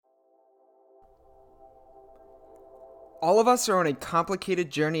All of us are on a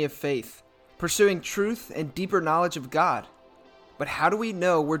complicated journey of faith, pursuing truth and deeper knowledge of God. But how do we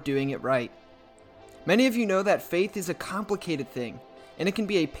know we're doing it right? Many of you know that faith is a complicated thing, and it can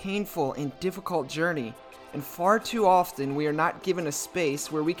be a painful and difficult journey, and far too often we are not given a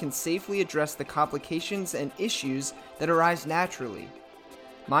space where we can safely address the complications and issues that arise naturally.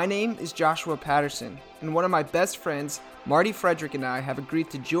 My name is Joshua Patterson, and one of my best friends, Marty Frederick, and I have agreed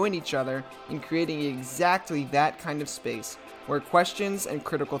to join each other in creating exactly that kind of space, where questions and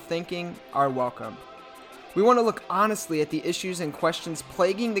critical thinking are welcome. We want to look honestly at the issues and questions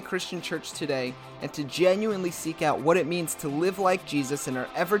plaguing the Christian church today, and to genuinely seek out what it means to live like Jesus in our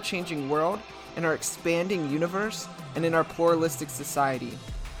ever-changing world, in our expanding universe, and in our pluralistic society.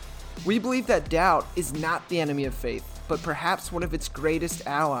 We believe that doubt is not the enemy of faith, but perhaps one of its greatest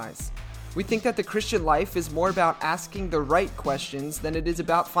allies. We think that the Christian life is more about asking the right questions than it is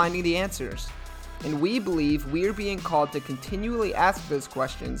about finding the answers. And we believe we are being called to continually ask those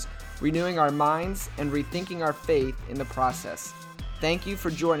questions, renewing our minds and rethinking our faith in the process. Thank you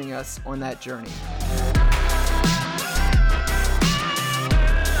for joining us on that journey.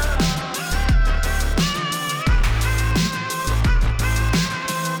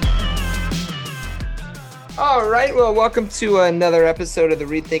 All right, well, welcome to another episode of the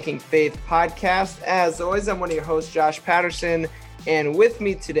Rethinking Faith podcast. As always, I'm one of your hosts, Josh Patterson, and with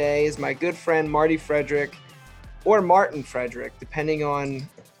me today is my good friend, Marty Frederick, or Martin Frederick, depending on,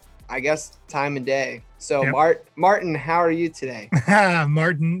 I guess, time and day. So, yep. Martin, how are you today?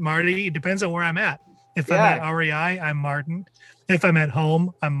 Marty, it depends on where I'm at. If I'm at REI, I'm Martin. If I'm at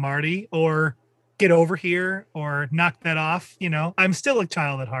home, I'm Marty, or get over here or knock that off. You know, I'm still a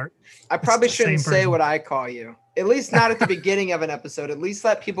child at heart. I probably shouldn't say what I call you, at least not at the beginning of an episode. At least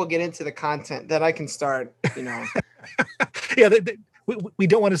let people get into the content that I can start, you know. Yeah, we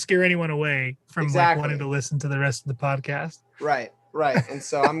don't want to scare anyone away from like wanting to listen to the rest of the podcast. Right. And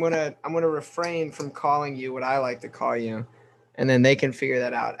so I'm gonna refrain from calling you what I like to call you, and then they can figure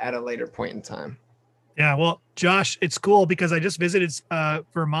that out at a later point in time. Yeah, well, Josh, it's cool because I just visited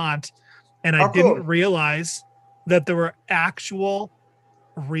Vermont. And I didn't realize that there were actual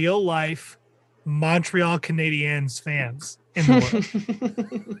real life Montreal Canadiens fans in the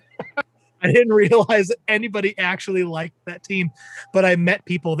world. I didn't realize that anybody actually liked that team, but I met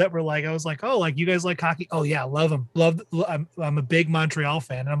people that were like, I was like, oh, like you guys like hockey? Oh yeah, love them. I'm a big Montreal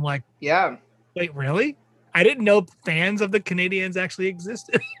fan. And I'm like, yeah, wait, really? I didn't know fans of the Canadiens actually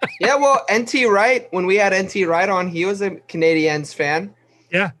existed. Yeah. Well, NT Wright, when we had NT Wright on, he was a Canadiens fan.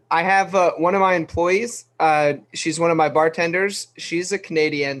 Yeah. I have one of my employees. She's one of my bartenders. She's a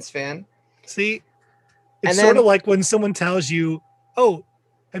Canadiens fan. See, it's sort of like when someone tells you, oh,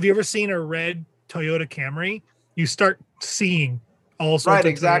 have you ever seen a red Toyota Camry? You start seeing all sorts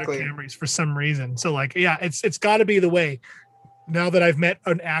of Toyota Camrys for some reason. So like, yeah, it's got to be the way. Now that I've met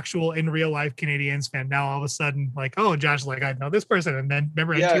an actual in real life Canadiens fan, now all of a sudden, like, oh, Josh, like I know this person, and then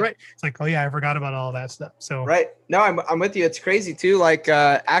remember, right? It's like, oh yeah, I forgot about all that stuff. So right, no, I'm with you. It's crazy too. Like,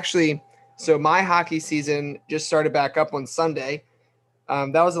 actually, so my hockey season just started back up on Sunday.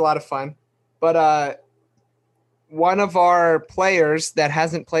 That was a lot of fun, but one of our players that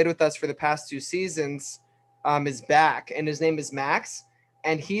hasn't played with us for the past 2 seasons is back, and his name is Max,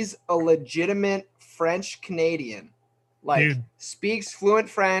 and he's a legitimate French Canadian. Like, dude. Speaks fluent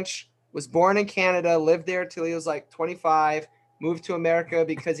French, was born in Canada, lived there till he was like 25, moved to America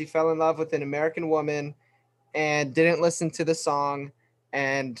because he fell in love with an American woman and didn't listen to the song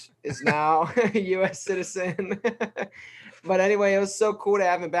and is now a U.S. citizen. But anyway, it was so cool to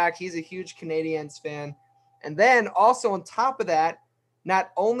have him back. He's a huge Canadiens fan. And then also on top of that,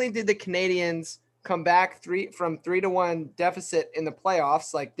 not only did the Canadiens come back from 3-1 deficit in the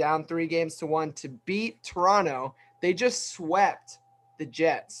playoffs, like down 3-1 to beat Toronto, they just swept the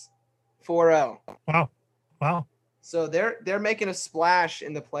Jets 4-0. Wow. So they're making a splash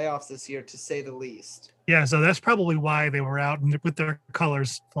in the playoffs this year, to say the least. Yeah, so that's probably why they were out with their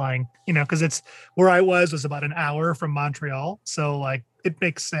colors flying, you know, because it's where I was about an hour from Montreal. So like it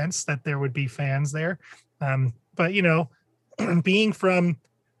makes sense that there would be fans there. But, you know, being from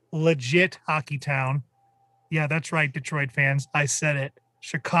legit hockey town. Yeah, that's right, Detroit fans. I said it.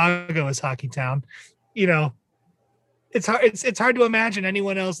 Chicago is hockey town. You know, it's hard to imagine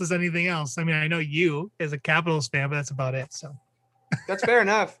anyone else as anything else. I mean, I know you as a Capitals fan, but that's about it. So that's fair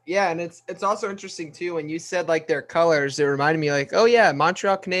enough. Yeah, and it's also interesting too when you said like their colors. It reminded me like, oh yeah,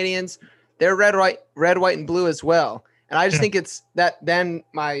 Montreal Canadiens, they're red, white, and blue as well. And I just think it's that. Then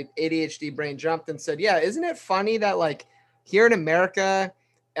my ADHD brain jumped and said, yeah, isn't it funny that like here in America,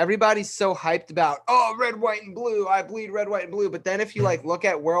 everybody's so hyped about red, white, and blue. I bleed red, white, and blue. But then if you like look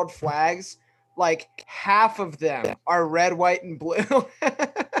at world flags. like half of them are red, white, and blue.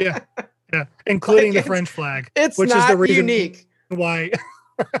 Yeah, including Like, the French flag, it's which is not the reason unique. why.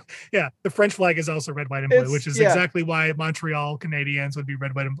 Yeah, the French flag is also red, white, and blue, which is exactly why Montreal Canadiens would be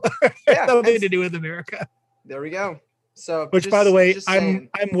red, white, and blue. Yeah, nothing to do with America. There we go. So, which, by the way, I'm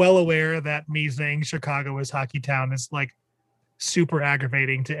well aware that me saying Chicago is hockey town is like super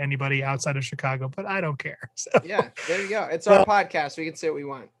aggravating to anybody outside of Chicago, but I don't care. So yeah, there you go. It's our podcast. We can say what we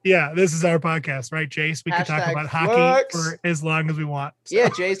want. Yeah, this is our podcast, right, Jace? We can talk about hockey for as long as we want. So. Yeah,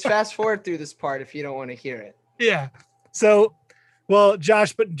 Jace, fast forward through this part if you don't want to hear it. Yeah. So, well,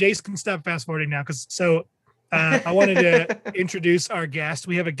 Josh, but Jace can stop fast forwarding now because I wanted to introduce our guest.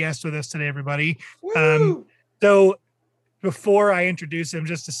 We have a guest with us today, everybody. So before I introduce him,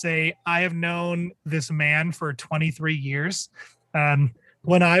 just to say, I have known this man for 23 years.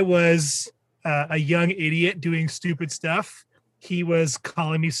 When I was a young idiot doing stupid stuff, he was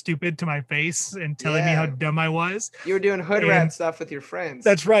calling me stupid to my face and telling me how dumb I was. You were doing hood rat stuff with your friends.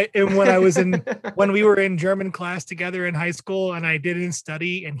 That's right. And when we were in German class together in high school, and I didn't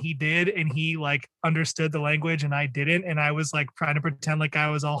study and he did, and he like understood the language and I didn't, and I was like trying to pretend like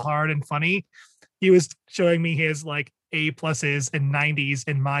I was all hard and funny, he was showing me his like A pluses and 90s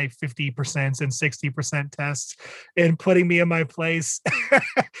in my 50% and 60% tests and putting me in my place.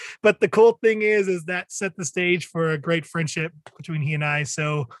 But the cool thing is that set the stage for a great friendship between he and I.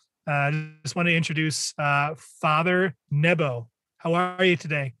 So just want to introduce Father Nebo. How are you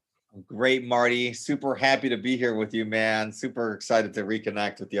today? Great, Marty. Super happy to be here with you, man. Super excited to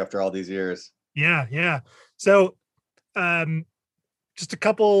reconnect with you after all these years. Yeah. So just a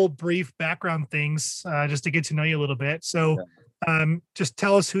couple brief background things just to get to know you a little bit. So just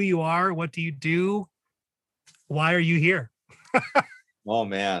tell us who you are. What do you do? Why are you here? Oh,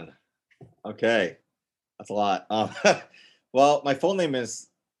 man. Okay. That's a lot. Well, my full name is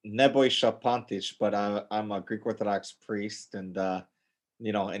Nebojsa Pantic, but I'm a Greek Orthodox priest. And,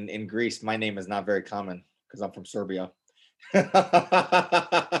 in Greece, my name is not very common because I'm from Serbia. It's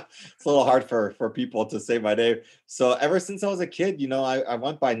a little hard for people to say my name. So ever since I was a kid, I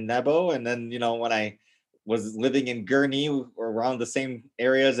went by Nebo. And then, when I was living in Gurney or around the same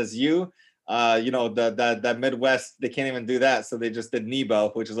areas as you, that Midwest, they can't even do that. So they just did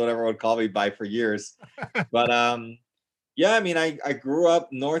Nebo, which is what everyone called me by for years. But I grew up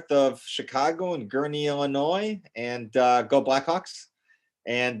north of Chicago in Gurney, Illinois, and go Blackhawks.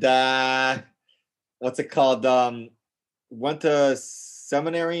 And what's it called? Went to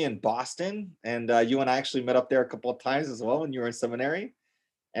seminary in Boston, and you and I actually met up there a couple of times as well when you were in seminary.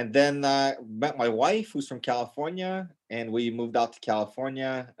 And then met my wife, who's from California, and we moved out to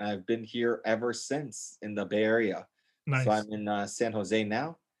California. And I've been here ever since in the Bay Area. Nice. So I'm in San Jose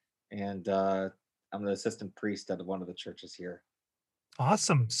now, and I'm the assistant priest at one of the churches here.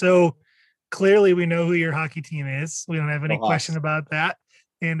 Awesome. So clearly we know who your hockey team is. We don't have any question about that.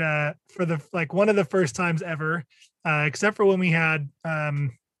 And for one of the first times ever, except for when we had, oh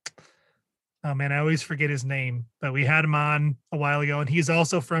man, I always forget his name, but we had him on a while ago, and he's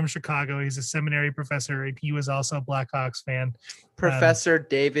also from Chicago. He's a seminary professor, and he was also a Blackhawks fan. Professor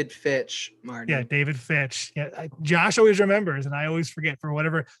David Fitch, Martin. Yeah, David Fitch. Yeah, Josh always remembers, and I always forget for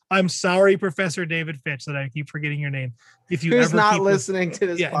whatever. I'm sorry, Professor David Fitch, that I keep forgetting your name. If you who's not listening to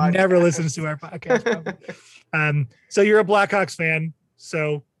this podcast. Never listens to our podcast. So you're a Blackhawks fan.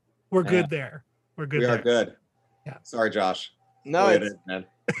 So we're good there. We're good. We are good. Yeah. Sorry, Josh. No, man.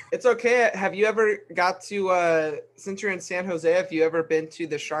 It's okay. Have you ever got to since you're in San Jose? Have you ever been to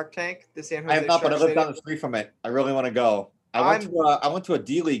the Shark Tank, the San Jose? I have not, but I live down the street from it. I really want to go. I went to a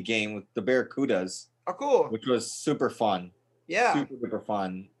D-League game with the Barracudas. Oh, cool! Which was super fun. Yeah, super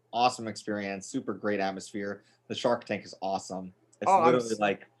fun. Awesome experience. Super great atmosphere. The Shark Tank is awesome. It's literally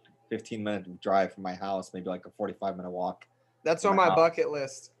like 15-minute drive from my house, maybe like a 45-minute walk. That's on my bucket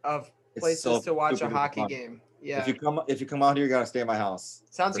list of places to watch a hockey game. Yeah. If you come out here, you gotta stay at my house.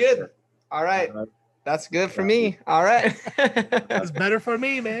 Sounds good. Sure. All right. That's good for me. All right. That's better for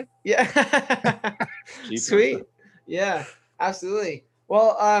me, man. Yeah. Sweet. Yeah, absolutely.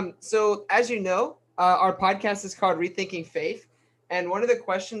 Well, so as you know, our podcast is called Rethinking Faith. And one of the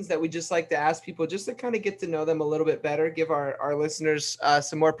questions that we just like to ask people, just to kind of get to know them a little bit better, give our listeners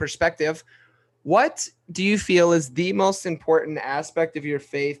some more perspective. What do you feel is the most important aspect of your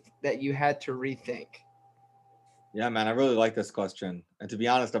faith that you had to rethink? Yeah, man, I really like this question. And to be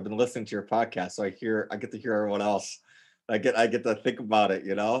honest, I've been listening to your podcast, so I get to hear everyone else. I get to think about it,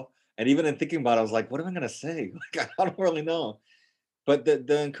 And even in thinking about it, I was like, what am I going to say? Like, I don't really know. But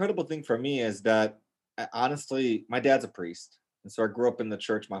the incredible thing for me is that, honestly, my dad's a priest. And so I grew up in the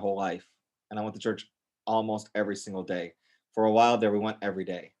church my whole life. And I went to church almost every single day. For a while there, we went every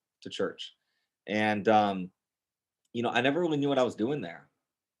day to church. And I never really knew what I was doing there.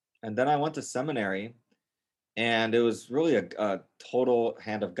 And then I went to seminary, and it was really a total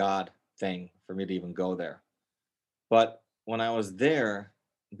hand of God thing for me to even go there. But when I was there,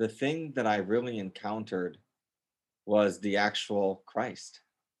 the thing that I really encountered was the actual Christ.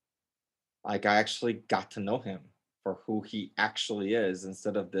 Like, I actually got to know him for who he actually is,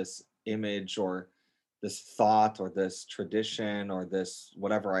 instead of this image or this thought or this tradition or this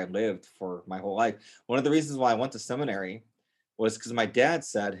whatever I lived for my whole life. One of the reasons why I went to seminary was because my dad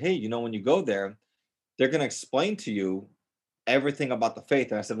said, hey, when you go there, they're going to explain to you everything about the faith.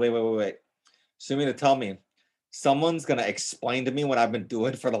 And I said, wait. So you mean to tell me someone's going to explain to me what I've been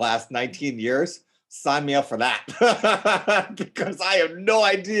doing for the last 19 years? Sign me up for that. Because I have no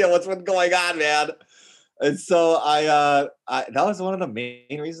idea what's been going on, man. And so that was one of the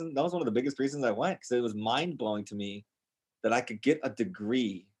main reasons. That was one of the biggest reasons I went, because it was mind blowing to me that I could get a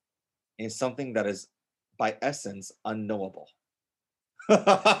degree in something that is by essence unknowable.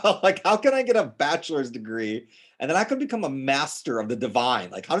 Like, how can I get a bachelor's degree and then I could become a master of the divine?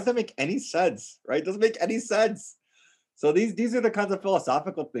 Like, how does that make any sense? Right? It doesn't make any sense. So these are the kinds of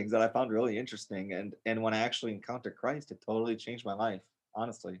philosophical things that I found really interesting. And when I actually encountered Christ, it totally changed my life.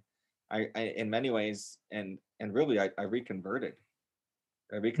 Honestly, I in many ways, and really, I reconverted.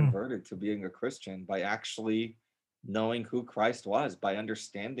 I reconverted to being a Christian by actually knowing who Christ was, by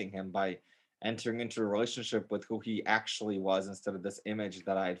understanding him, by entering into a relationship with who he actually was, instead of this image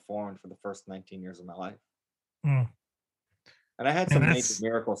that I had formed for the first 19 years of my life. Mm. And I had some major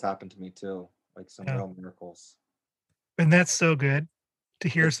miracles happen to me too, like some real miracles. And that's so good to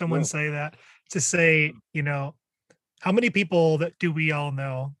hear someone say that, to say, how many people that do we all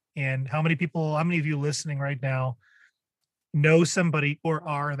know, and how many of you listening right now know somebody or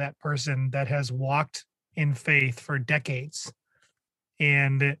are that person that has walked in faith for decades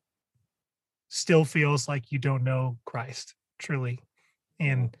and still feels like you don't know Christ truly.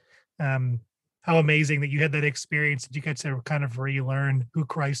 And how amazing that you had that experience, that you got to kind of relearn who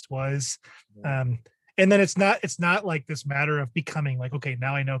Christ was. And then it's not like this matter of becoming like, okay,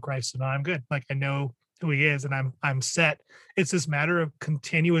 now I know Christ, so now I'm good. Like, I know who he is and I'm set. It's this matter of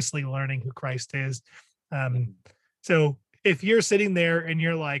continuously learning who Christ is. So if you're sitting there and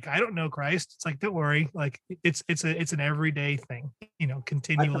you're like, I don't know Christ, it's like, don't worry. Like, it's an everyday thing,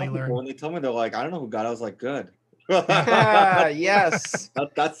 continually learn. When they told me, they're like, I don't know who God, I was like, good. Yes.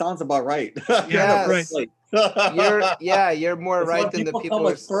 That sounds about right. Yes. You're more it's right than the people come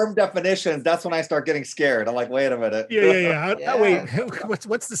with firm definitions. That's when I start getting scared. I'm like, wait a minute. Wait,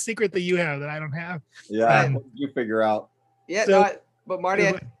 what's the secret that you have that I don't have? Yeah, what did you figure out? Yeah, but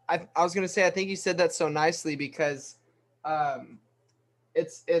Marty, I was gonna say, I think you said that so nicely, because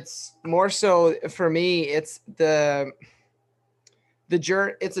it's more so for me, it's the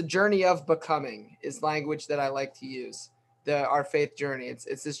journey. It's a journey of becoming is language that I like to use. Our faith journey.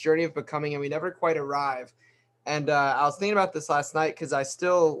 It's this journey of becoming, and we never quite arrive. And I was thinking about this last night, because I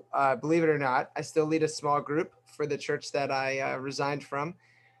still, believe it or not, I still lead a small group for the church that I resigned from.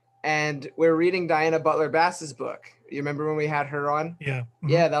 And we're reading Diana Butler Bass's book. You remember when we had her on? Yeah. Mm-hmm.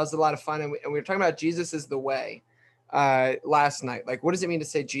 Yeah, that was a lot of fun. And we were talking about Jesus is the way last night. Like, what does it mean to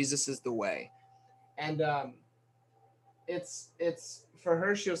say Jesus is the way? And it's for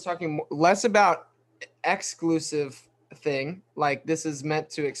her, she was talking less about exclusive thing, like this is meant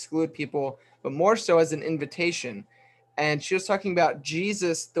to exclude people, but more so as an invitation. And she was talking about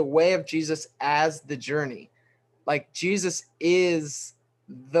Jesus, the way of Jesus, as the journey. Like, Jesus is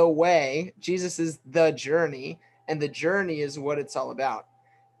the way, Jesus is the journey, and the journey is what it's all about.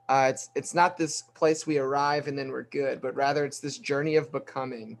 It's not this place we arrive and then we're good, but rather it's this journey of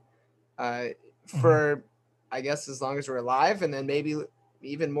becoming for, I guess, as long as we're alive, and then maybe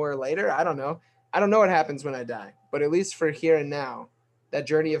even more later. I don't know what happens when I die, but at least for here and now, that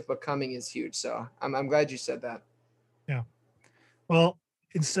journey of becoming is huge. So I'm glad you said that. Yeah. Well,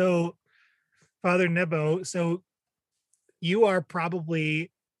 and so, Father Nebo, so you are probably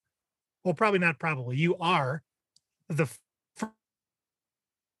not probably, you are the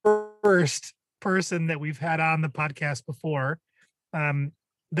first person that we've had on the podcast before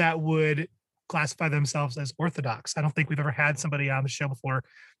that would classify themselves as Orthodox. I don't think we've ever had somebody on the show before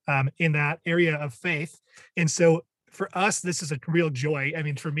in that area of faith. And so for us, this is a real joy. I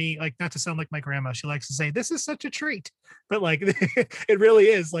mean, for me, like, not to sound like my grandma, she likes to say, this is such a treat, but like, it really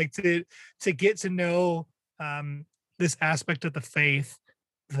is, like, to get to know this aspect of the faith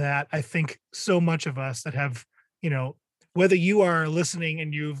that I think so much of us that have, whether you are listening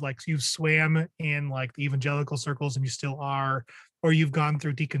and you've swam in like the evangelical circles and you still are, or you've gone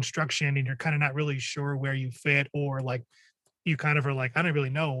through deconstruction and you're kind of not really sure where you fit, or like you kind of are like, I don't really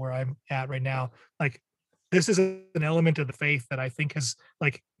know where I'm at right now. Like, this is an element of the faith that I think has,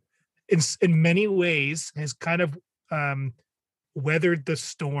 like, in many ways has kind of um, weathered the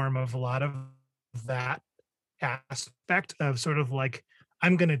storm of a lot of that aspect of sort of like,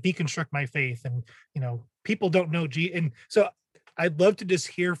 I'm going to deconstruct my faith, and people don't know and so I'd love to just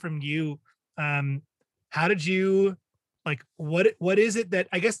hear from you. How did you, like, what is it that,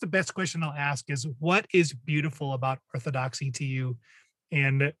 I guess the best question I'll ask is, what is beautiful about Orthodoxy to you?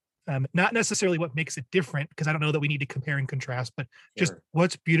 And not necessarily what makes it different, because I don't know that we need to compare and contrast, but just Sure.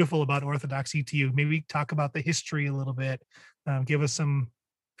 what's beautiful about Orthodoxy to you. Maybe talk about the history a little bit. Give us some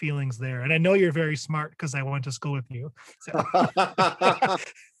feelings there. And I know you're very smart because I went to school with you. So.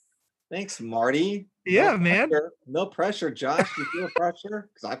 Thanks, Marty. Yeah, man. No pressure, Josh. You feel pressure?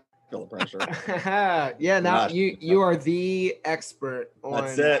 Because I feel the pressure. Yeah, now Gosh. you are the expert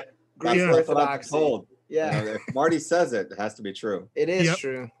That's on it. Greek That's what I've been Orthodoxy. told. Yeah. If Marty says it, it has to be true. It is Yep.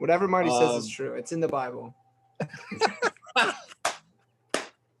 true. Whatever Marty says is true. It's in the Bible.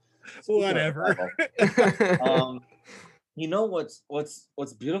 Whatever. You know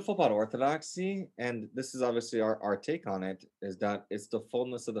what's beautiful about Orthodoxy, and this is obviously our take on it, is that it's the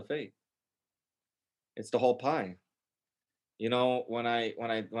fullness of the faith. It's the whole pie. When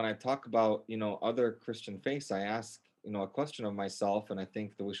I talk about other Christian faiths, I ask a question of myself, and I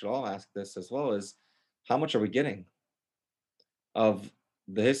think that we should all ask this as well: is how much are we getting of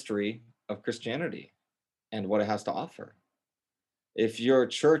the history of Christianity and what it has to offer? If your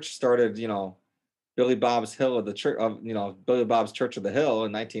church started, Billy Bob's Hill of the church of Billy Bob's Church of the Hill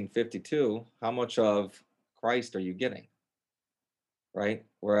in 1952, how much of Christ are you getting? Right?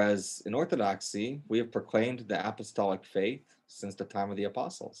 Whereas in Orthodoxy, we have proclaimed the apostolic faith since the time of the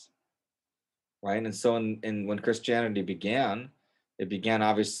apostles. Right? And so when Christianity began, it began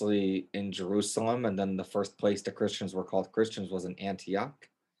obviously in Jerusalem, and then the first place the Christians were called Christians was in Antioch.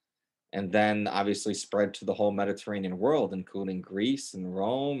 And then obviously spread to the whole Mediterranean world, including Greece and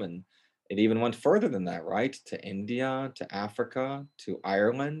Rome, and it even went further than that, right? To India, to Africa, to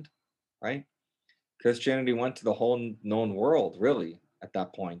Ireland, right? Christianity went to the whole known world, really, at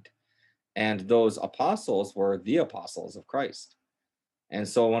that point. And those apostles were the apostles of Christ. And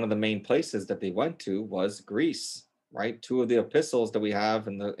so one of the main places that they went to was Greece, right? Two of the epistles that we have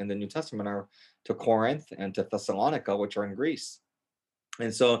in the New Testament are to Corinth and to Thessalonica, which are in Greece.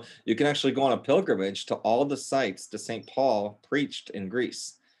 And so you can actually go on a pilgrimage to all the sites that St. Paul preached in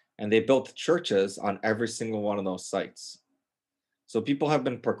Greece. And they built churches on every single one of those sites. So people have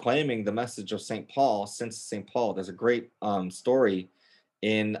been proclaiming the message of St. Paul since St. Paul. There's a great story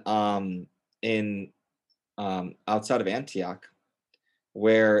in outside of Antioch,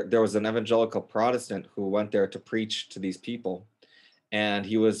 where there was an evangelical Protestant who went there to preach to these people. And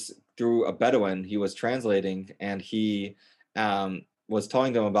he was, through a Bedouin, he was translating, and he was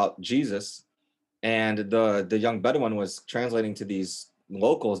telling them about Jesus, and the young Bedouin was translating to these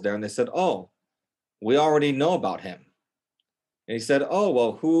locals there, and they said, "Oh, we already know about him." And he said, "Oh,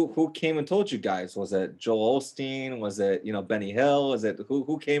 well, who came and told you guys? Was it Joel Osteen? Was it Benny Hill? Was it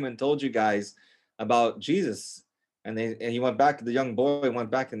who came and told you guys about Jesus?" And he went back. The young boy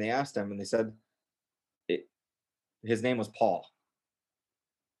went back, and they asked him, and they said, his name was Paul.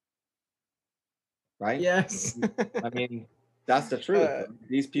 Right? Yes. I mean, that's the truth.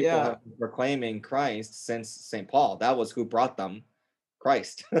 These people have been proclaiming Christ since St. Paul. That was who brought them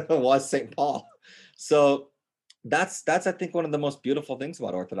Christ, was St. Paul. So that's I think one of the most beautiful things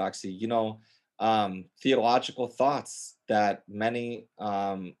about Orthodoxy. Theological thoughts that many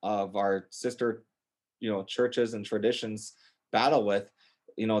of our sister churches and traditions battle with.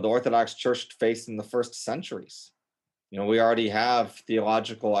 The Orthodox Church faced in the first centuries. We already have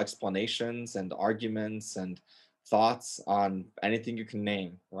theological explanations and arguments and thoughts on anything you can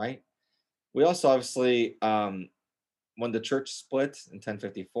name, right? We also obviously, when the church split in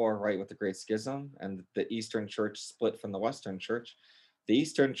 1054, right, with the Great Schism, and the Eastern Church split from the Western Church, the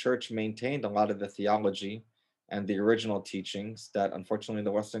Eastern Church maintained a lot of the theology and the original teachings that unfortunately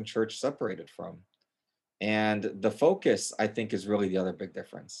the Western Church separated from. And the focus, I think, is really the other big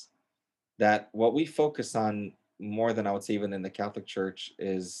difference. That what we focus on more than I would say even in the Catholic Church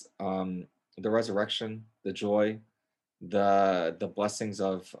is the resurrection, the joy, the blessings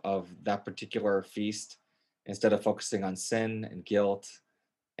of that particular feast, instead of focusing on sin and guilt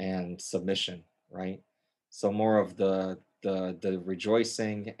and submission, right? So more of the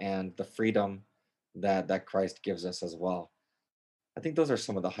rejoicing and the freedom that Christ gives us as well. I think those are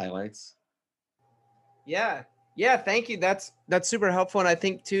some of the highlights. Yeah. Thank you. That's super helpful. And I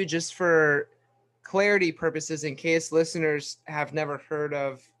think too, just for clarity purposes, in case listeners have never heard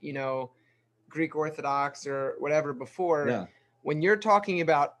of, Greek Orthodox or whatever before, when you're talking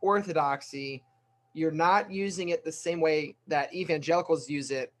about orthodoxy, you're not using it the same way that evangelicals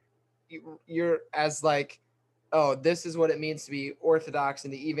use it. You're as like, oh, this is what it means to be orthodox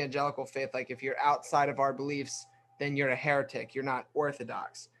in the evangelical faith. Like if you're outside of our beliefs, then you're a heretic. You're not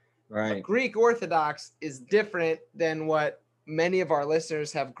orthodox. Right. But Greek Orthodox is different than what many of our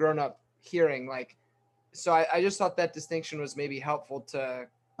listeners have grown up hearing. Like, so I just thought that distinction was maybe helpful to.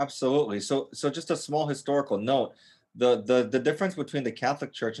 Absolutely. So just a small historical note. The difference between the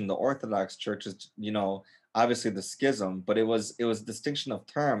Catholic Church and the Orthodox Church is, obviously the schism, but it was distinction of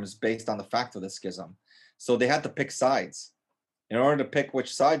terms based on the fact of the schism. So they had to pick sides. In order to pick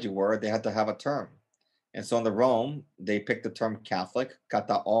which side you were, they had to have a term. And so in the Rome, they picked the term Catholic,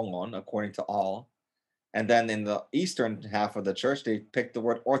 kata olon, according to all. And then in the eastern half of the church, they picked the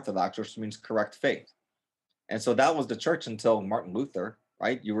word Orthodox, which means correct faith. And so that was the church until Martin Luther,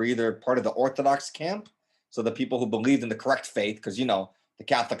 right? You were either part of the Orthodox camp, so the people who believed in the correct faith, because, the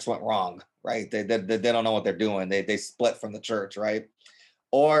Catholics went wrong, right? They don't know what they're doing. They split from the church, right?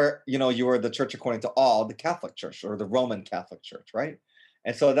 Or, you were the church according to all, the Catholic Church or the Roman Catholic Church, right?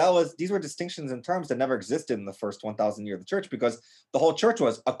 And so these were distinctions in terms that never existed in the first 1,000 years of the church, because the whole church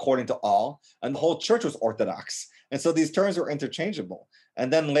was according to all, and the whole church was Orthodox. And so these terms were interchangeable.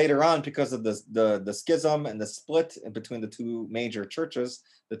 And then later on, because of the schism and the split in between the two major churches,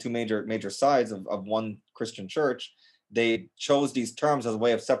 the two major sides of one Christian church, they chose these terms as a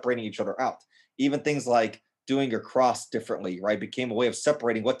way of separating each other out. Even things like doing your cross differently, right, became a way of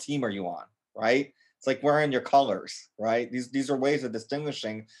separating what team are you on, right? It's like wearing your colors, right? These are ways of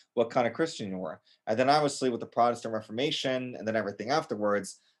distinguishing what kind of Christian you were. And then obviously with the Protestant Reformation and then everything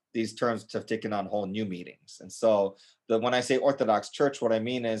afterwards, these terms have taken on whole new meanings. And so when I say Orthodox Church, what I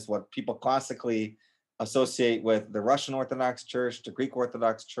mean is what people classically associate with the Russian Orthodox Church, the Greek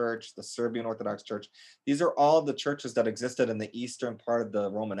Orthodox Church, the Serbian Orthodox Church. These are all the churches that existed in the eastern part of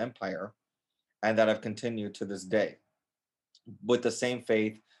the Roman Empire and that have continued to this day with the same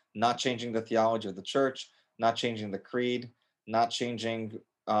faith, not changing the theology of the church, not changing the creed, not changing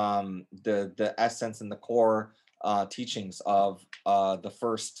the essence and the core teachings of the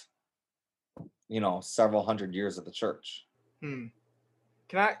first, several hundred years of the church. Can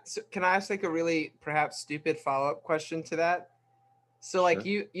I ask like a really perhaps stupid follow-up question to that? So like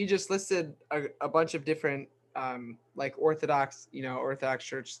Sure. you just listed a bunch of different like Orthodox, Orthodox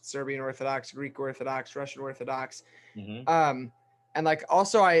Church, Serbian Orthodox, Greek Orthodox, Russian Orthodox. Mm-hmm. And like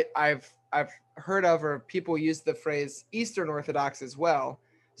also I've heard of, or people use the phrase Eastern Orthodox as well.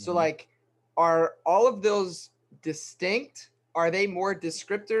 So like, are all of those distinct? Are they more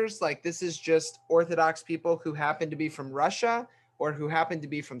descriptors? Like this is just Orthodox people who happen to be from Russia or who happen to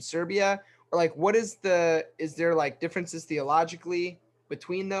be from Serbia? Or like, is there like differences theologically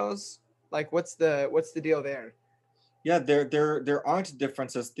between those? Like what's the deal there? Yeah, there aren't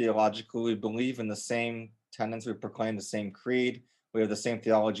differences theologically. We believe in the same tenets. We proclaim the same creed. We have the same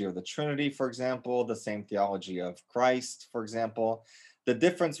theology of the Trinity, for example, the same theology of Christ, for example. The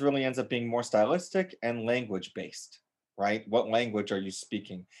difference really ends up being more stylistic and language based, right? What language are you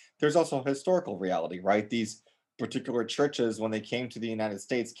speaking? There's also historical reality, right? These particular churches, when they came to the United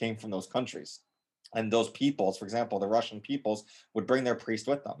States, came from those countries. And those peoples, for example, the Russian peoples would bring their priest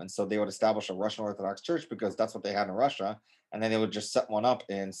with them. And so they would establish a Russian Orthodox church because that's what they had in Russia. And then they would just set one up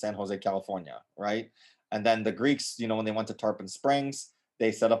in San Jose, California, right? And then the Greeks, when they went to Tarpon Springs,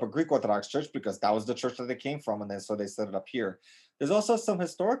 they set up a Greek Orthodox church because that was the church that they came from. And then so they set it up here. There's also some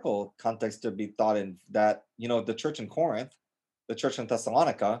historical context to be thought in that, the church in Corinth, the church in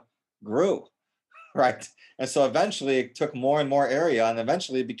Thessalonica grew, right? And so eventually it took more and more area, and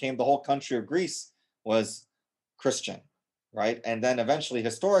eventually it became the whole country of Greece was Christian, right? And then eventually,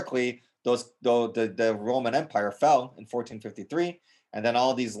 historically, the Roman Empire fell in 1453, and then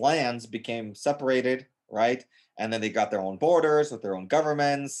all these lands became separated, right? And then they got their own borders with their own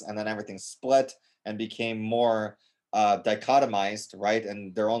governments, and then everything split and became more dichotomized, right?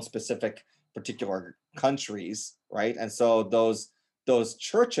 And their own specific particular countries, right? And so those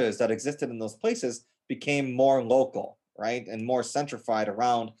churches that existed in those places became more local, right? And more centrified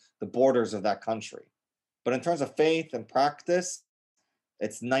around the borders of that country. But in terms of faith and practice,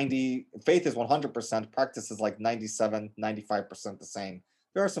 faith is 100%, practice is like 97, 95% the same.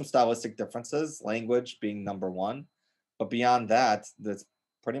 There are some stylistic differences, language being number one, but beyond that, that's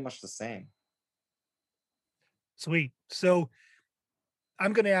pretty much the same. Sweet. So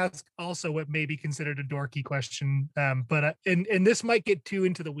I'm going to ask also what may be considered a dorky question, but and this might get too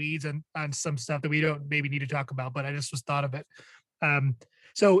into the weeds on some stuff that we don't maybe need to talk about, but I just was thought of it.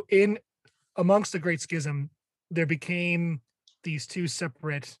 So amongst the Great Schism, there became these two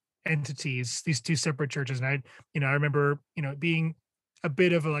separate entities, these two separate churches. And I remember, being a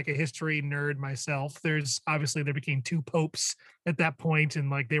bit of like a history nerd myself. There became two popes at that point, and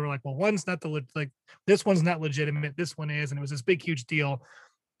like they were like, well, one's not this one's not legitimate, this one is, and it was this big huge deal.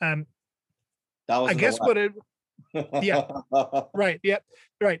 That was I guess what it, yeah, West. right, yeah,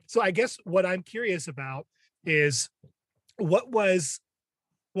 right. So I guess what I'm curious about is what was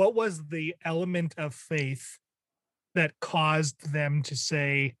the element of faith that caused them to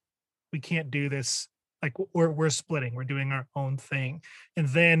say, we can't do this, like we're splitting, we're doing our own thing. And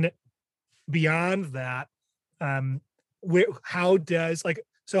then beyond that, how does, like,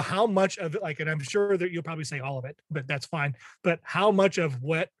 so how much of it, like, and I'm sure that you'll probably say all of it, but that's fine, but how much of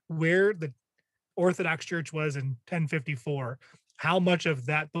where the Orthodox Church was in 1054, how much of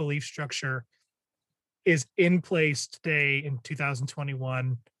that belief structure is in place today in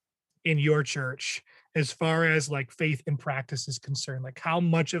 2021 in your church, as far as like faith and practice is concerned? Like, how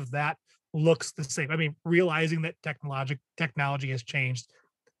much of that looks the same? I mean, realizing that technology has changed,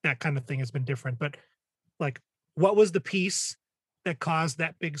 that kind of thing has been different, but like, what was the piece that caused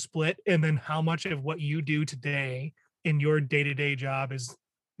that big split? And then how much of what you do today in your day-to-day job is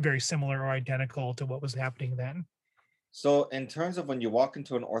very similar or identical to what was happening then? So in terms of when you walk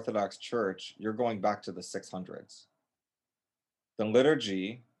into an Orthodox church, you're going back to the 600s. The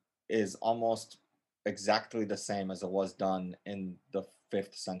liturgy is almost exactly the same as it was done in the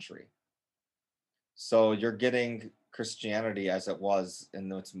 5th century. So you're getting Christianity as it was in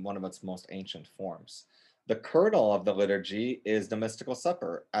one of its most ancient forms. The kernel of the liturgy is the mystical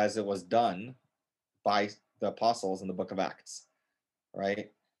supper as it was done by the apostles in the book of Acts,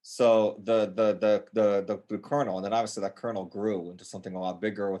 right? So the kernel, and then obviously that kernel grew into something a lot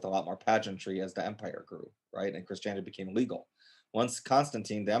bigger with a lot more pageantry as the empire grew, right? And Christianity became legal. Once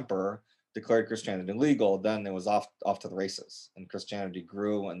Constantine, the emperor, declared Christianity legal, then it was off to the races, and Christianity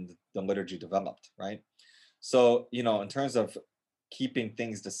grew and the liturgy developed, right? So, in terms of keeping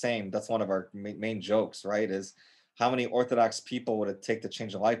things the same, that's one of our main jokes, right? Is how many Orthodox people would it take to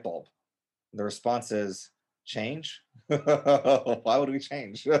change a light bulb? The response is change. Why would we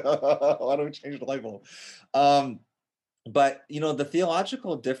change? Why do we change the light bulb? But the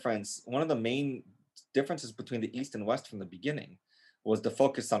theological difference, one of the main differences between the East and West from the beginning was the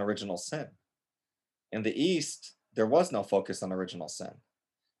focus on original sin. In the East, there was no focus on original sin.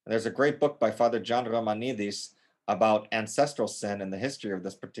 And there's a great book by Father John Romanidis about ancestral sin and the history of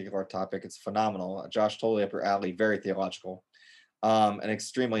this particular topic. It's phenomenal. Josh, totally up your alley, very theological, and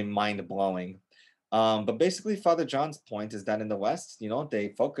extremely mind-blowing. But basically, Father John's point is that in the West,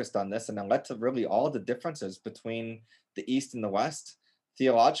 they focused on this, and it led to really all the differences between the East and the West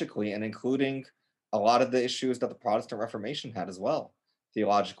theologically, and including a lot of the issues that the Protestant Reformation had as well,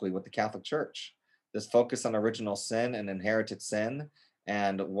 theologically, with the Catholic Church. This focus on original sin and inherited sin,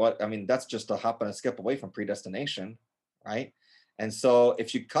 and that's just a hop and a skip away from predestination, right? And so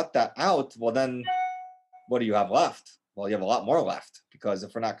if you cut that out, well, then what do you have left? Well, you have a lot more left, because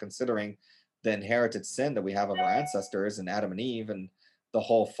if we're not considering the inherited sin that we have of our ancestors and Adam and Eve and the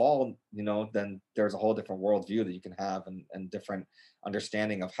whole fall, then there's a whole different worldview that you can have, and different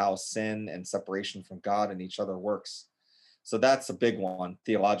understanding of how sin and separation from God and each other works. So that's a big one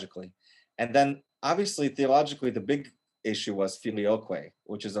theologically. And then obviously theologically, the big issue was filioque,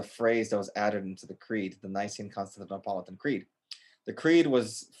 which is a phrase that was added into the creed, the Nicene Constantinopolitan Creed. The creed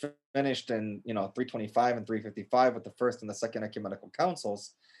was finished in 325 and 355 with the first and the second ecumenical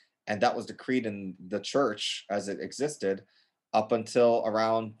councils, and that was the creed in the church as it existed up until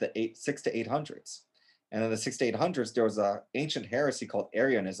around the 6 to 800s. And in the 6 to 800s, there was an ancient heresy called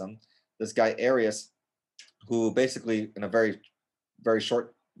Arianism. This guy Arius, who basically, in a very, very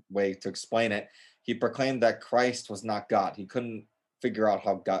short way to explain it, he proclaimed that Christ was not God. He couldn't figure out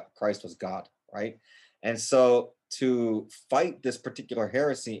how Christ was God, right? And so to fight this particular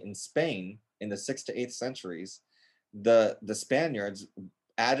heresy in Spain in the 6th to 8th centuries, the Spaniards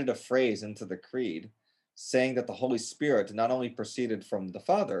added a phrase into the creed saying that the Holy Spirit not only proceeded from the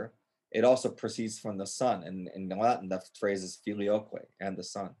Father, it also proceeds from the Son. And in Latin, that phrase is filioque, and the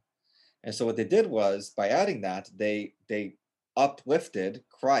Son. And so what they did was, by adding that, they uplifted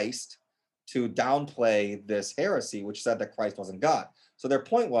Christ to downplay this heresy, which said that Christ wasn't God. So their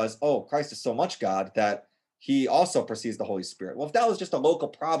point was, oh, Christ is so much God that he also precedes the Holy Spirit. Well, if that was just a local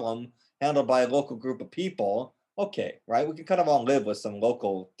problem handled by a local group of people, okay, right? We can kind of all live with some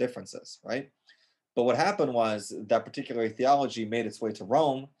local differences, right? But what happened was that particular theology made its way to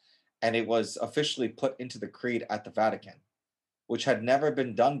Rome, and it was officially put into the creed at the Vatican, which had never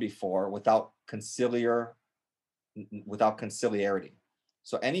been done before without conciliarity.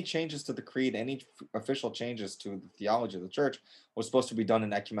 So any changes to the creed, any official changes to the theology of the church was supposed to be done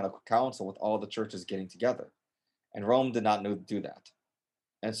in ecumenical council with all the churches getting together. And Rome did not do that.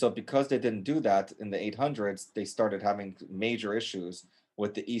 And so because they didn't do that in the 800s, they started having major issues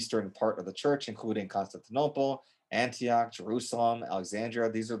with the eastern part of the church, including Constantinople, Antioch, Jerusalem,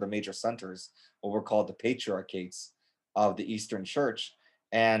 Alexandria. These are the major centers, what were called the patriarchates of the Eastern Church.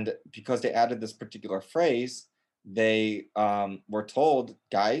 And because they added this particular phrase, they were told,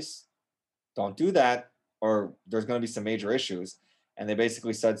 guys, don't do that, or there's going to be some major issues. And they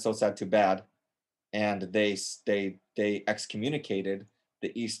basically said, so sad, too bad. And they excommunicated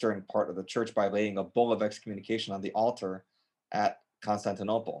the eastern part of the church by laying a bull of excommunication on the altar at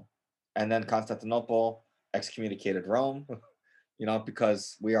Constantinople. And then Constantinople excommunicated Rome,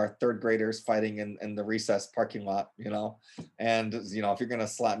 because we are third graders fighting in the recess parking lot, and, if you're going to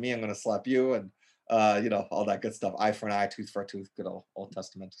slap me, I'm going to slap you. And, all that good stuff. Eye for an eye, tooth for a tooth, good Old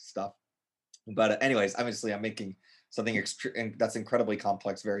Testament stuff. But anyways, obviously I'm making something that's incredibly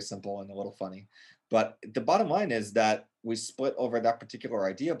complex, very simple, and a little funny. But the bottom line is that we split over that particular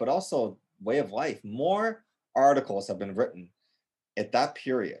idea, but also way of life. More articles have been written at that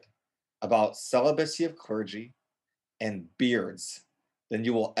period about celibacy of clergy and beards than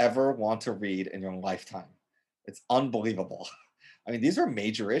you will ever want to read in your lifetime. It's unbelievable. I mean, these are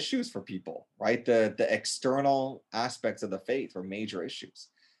major issues for people, right? The external aspects of the faith were major issues.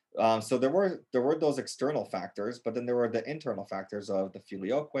 So there were those external factors, but then there were the internal factors of the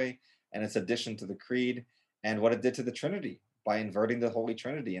filioque and its addition to the creed and what it did to the Trinity by inverting the Holy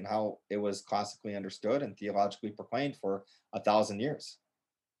Trinity and how it was classically understood and theologically proclaimed for 1,000 years.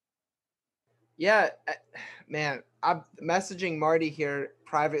 Yeah, man, I'm messaging Marty here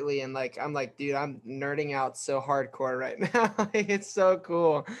privately, and I'm like, dude, I'm nerding out so hardcore right now. It's so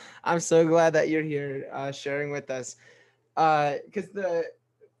cool. I'm so glad that you're here sharing with us. Because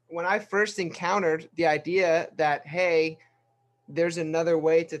when I first encountered the idea that, hey, there's another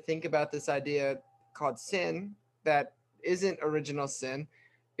way to think about this idea called sin that isn't original sin,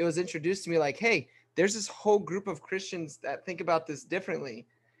 it was introduced to me like, hey, there's this whole group of Christians that think about this differently.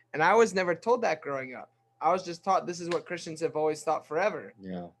 And I was never told that growing up. I was just taught this is what Christians have always thought forever.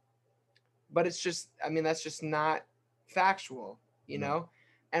 Yeah. But it's just, that's just not factual,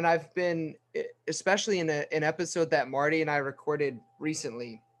 And I've been, especially in an episode that Marty and I recorded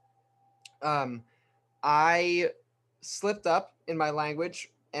recently, I slipped up in my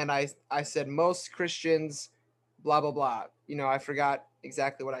language and I said most Christians, blah, blah, blah. I forgot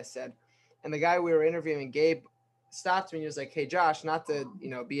exactly what I said. And the guy we were interviewing, Gabe, stopped me and he was like, hey, Josh, not to,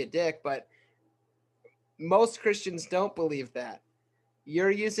 be a dick, but most Christians don't believe that.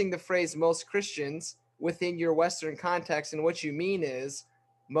 You're using the phrase most Christians within your Western context. And what you mean is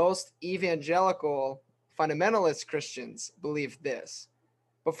most evangelical fundamentalist Christians believe this.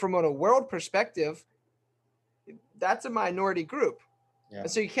 But from a world perspective, that's a minority group. Yeah.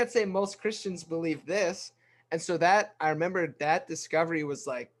 And so you can't say most Christians believe this. And so that I remember that discovery was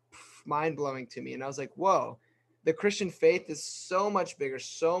like mind blowing to me. And I was like, whoa, the Christian faith is so much bigger,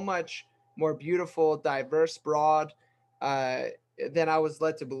 so much more beautiful, diverse, broad than I was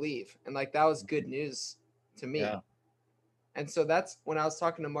led to believe. And that was good news to me. Yeah. And so that's when I was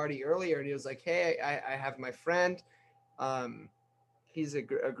talking to Marty earlier and he was like, hey, I have my friend. He's a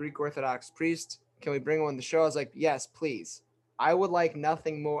Greek Orthodox priest. Can we bring him on the show? I was like, yes, please. I would like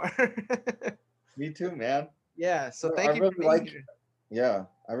nothing more. Me too, man. Yeah. So thank you for being here. Yeah.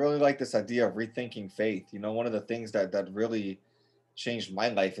 I really like this idea of rethinking faith. One of the things that really changed my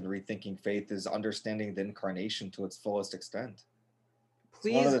life in rethinking faith is understanding the incarnation to its fullest extent.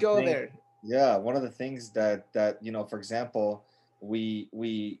 Please go there. Yeah. One of the things that, for example,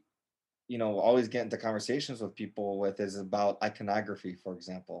 we always get into conversations with people with is about iconography, for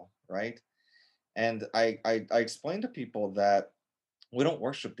example, right? And I explain to people that we don't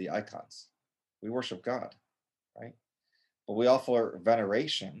worship the icons. We worship God, right? But we offer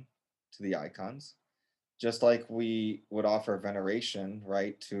veneration to the icons, just like we would offer veneration,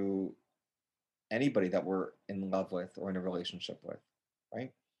 right, to anybody that we're in love with or in a relationship with,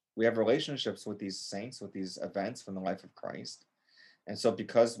 right? We have relationships with these saints, with these events from the life of Christ. And so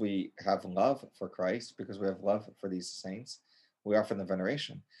because we have love for Christ, because we have love for these saints, we offer them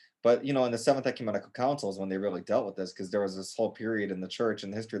veneration. But, in the Seventh Ecumenical Councils, when they really dealt with this, because there was this whole period in the church, in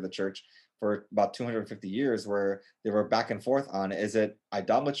the history of the church, for about 250 years, where they were back and forth on, is it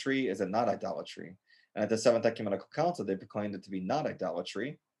idolatry? Is it not idolatry? And at the Seventh Ecumenical Council, they proclaimed it to be not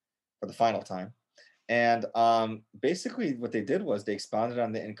idolatry for the final time. And basically what they did was they expounded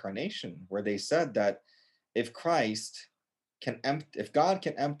on the incarnation, where they said that if God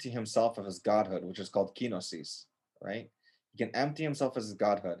can empty himself of his godhood, which is called kenosis, right? He can empty himself as his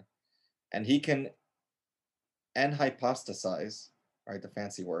godhood, and he can hypostasize, right? The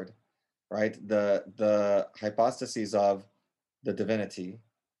fancy word, right? The hypostases of the divinity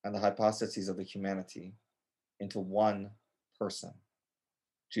and the hypostases of the humanity into one person,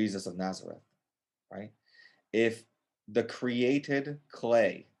 Jesus of Nazareth, right? If the created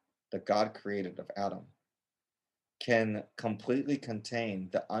clay that God created of Adam can completely contain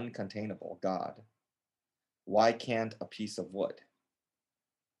the uncontainable God, why can't a piece of wood?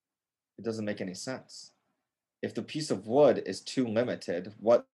 It doesn't make any sense. If the piece of wood is too limited,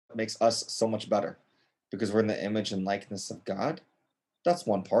 what makes us so much better? Because we're in the image and likeness of God? That's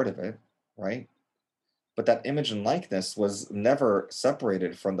one part of it, right? But that image and likeness was never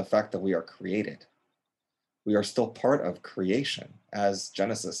separated from the fact that we are created. We are still part of creation, as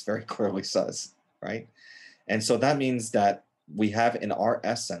Genesis very clearly says, right? And so that means that we have in our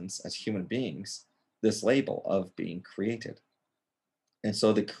essence as human beings this label of being created. And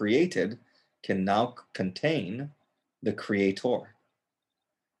so the created can now contain the creator.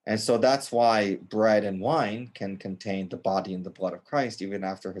 And so that's why bread and wine can contain the body and the blood of Christ even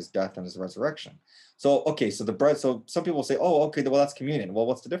after his death and his resurrection. So, okay, so the bread, so some people say, oh, okay, well, that's communion. Well,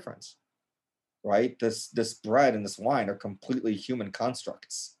 what's the difference? Right? This bread and this wine are completely human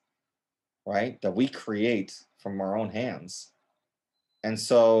constructs, right? That we create from our own hands. And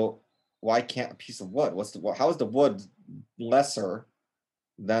so why can't a piece of wood? How is the wood lesser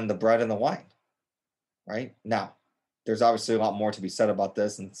than the bread and the wine? Right? Now, there's obviously a lot more to be said about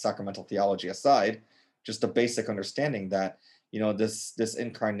this, and sacramental theology aside, just a basic understanding that this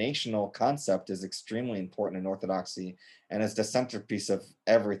incarnational concept is extremely important in Orthodoxy and is the centerpiece of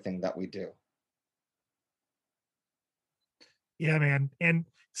everything that we do. Yeah, man. And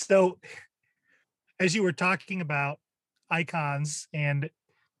so as you were talking about icons, and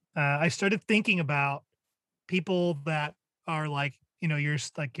I started thinking about people that are like, you're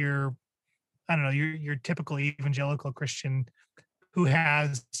like your, I don't know, your typical evangelical Christian who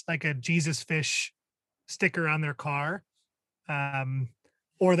has like a Jesus fish sticker on their car, um,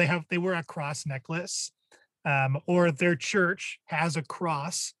 or they wear a cross necklace, or their church has a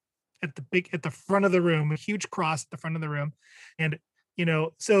cross at the front of the room, a huge cross at the front of the room, and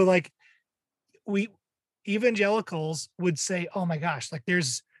so like we evangelicals would say, oh my gosh, like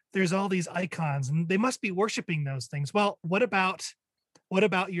there's all these icons and they must be worshiping those things. Well, what about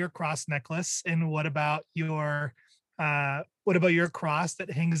your cross necklace, and what about your cross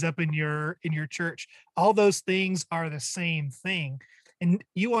that hangs up in your church? All those things are the same thing, and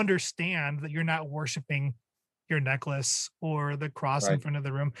you understand that you're not worshiping your necklace or the cross in Right. front of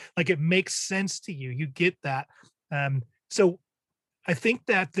the room. Like, it makes sense to you, you get that. So I think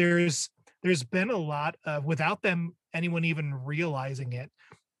that there's been a lot of, without them anyone even realizing it,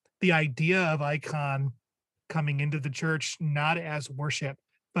 the idea of icon coming into the church not as worship,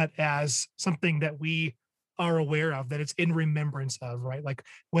 but as something that we are aware of, that it's in remembrance of, right? Like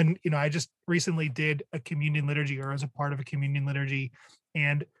when, I just recently did a communion liturgy, or as a part of a communion liturgy,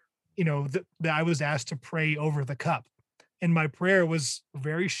 and I was asked to pray over the cup, and my prayer was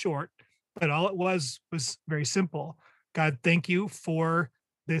very short, but all it was very simple. God, thank you for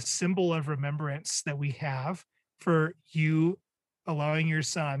this symbol of remembrance that we have, for you allowing your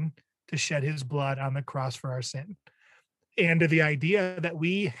son to shed his blood on the cross for our sin. And the idea that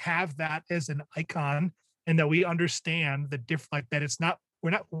we have that as an icon, and that we understand the like that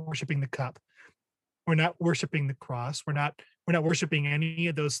we're not worshiping the cup. We're not worshiping the cross. We're not worshiping any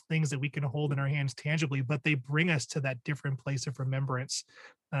of those things that we can hold in our hands tangibly, but they bring us to that different place of remembrance.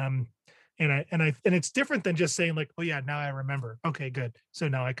 Um, and it's different than just saying like, oh yeah, now I remember. Okay, good. So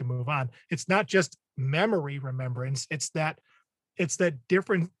now I can move on. It's not just memory remembrance. It's that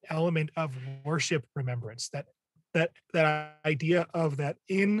different element of worship remembrance, that idea of that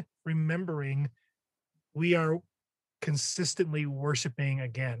in remembering we are consistently worshiping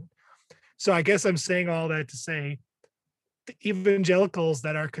again. So I guess I'm saying all that to say the evangelicals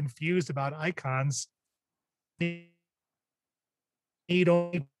that are confused about icons need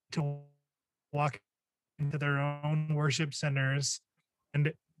only to walk into their own worship centers,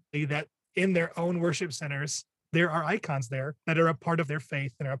 and that in their own worship centers there are icons there that are a part of their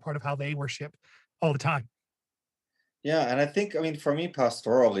faith and are a part of how they worship all the time. Yeah, and I think, I mean, for me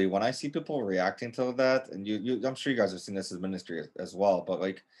pastorally, when I see people reacting to that, and I'm sure you guys have seen this as ministry as well, but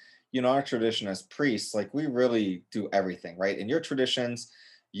like, our tradition as priests, like we really do everything, right? In your traditions,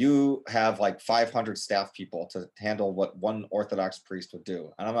 you have like 500 staff people to handle what one Orthodox priest would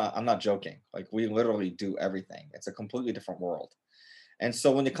do, and I'm not joking. Like we literally do everything. It's a completely different world. And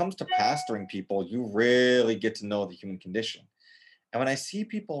so when it comes to pastoring people, you really get to know the human condition. And when I see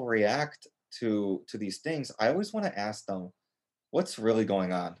people react to these things, I always want to ask them, what's really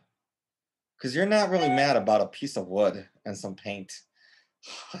going on? Because you're not really mad about a piece of wood and some paint.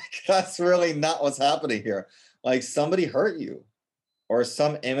 Like, that's really not what's happening here. Like, somebody hurt you, or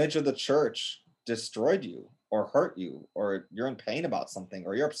some image of the church destroyed you or hurt you, or you're in pain about something,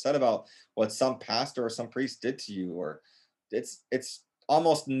 or you're upset about what some pastor or some priest did to you, or it's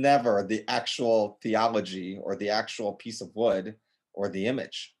almost never the actual theology or the actual piece of wood or the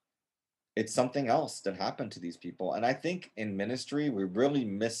image. It's something else that happened to these people. And I think in ministry we really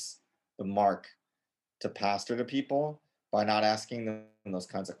miss the mark to pastor to people by not asking them those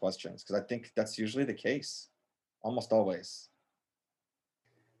kinds of questions, because I think that's usually the case, almost always.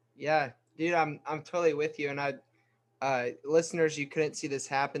 Yeah, dude, I'm totally with you. And listeners, you couldn't see this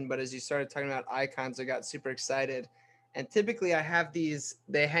happen, but as you started talking about icons, I got super excited. And typically, I have these;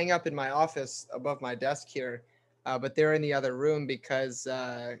 they hang up in my office above my desk here, but they're in the other room because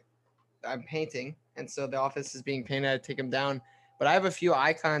I'm painting, and so the office is being painted. I take them down, but I have a few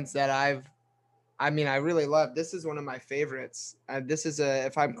icons that I really love. This is one of my favorites. This is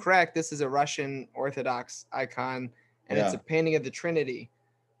if I'm correct, this is a Russian Orthodox icon, and it's a Yeah. painting of the Trinity.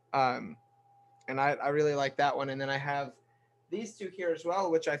 Um, and I really like that one. And then I have these two here as well,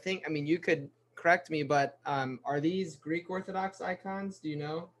 which I think, I mean, you could correct me, but are these Greek Orthodox icons? Do you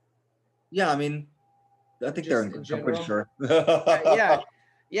know? Yeah, I mean, I think they're in Just in Greek. I'm pretty general? sure. Yeah.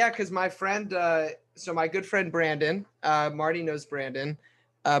 Yeah, because my friend, so my good friend Brandon, Marty knows Brandon.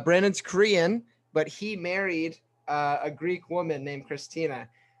 Brandon's Korean, but he married a Greek woman named Christina.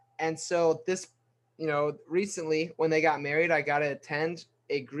 And so recently when they got married, I got to attend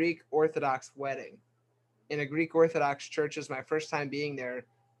a Greek Orthodox wedding in a Greek Orthodox church. Is my first time being there,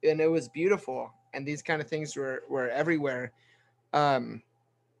 and it was beautiful. And these kind of things were everywhere. Um,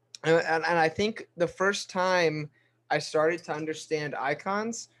 and I think the first time I started to understand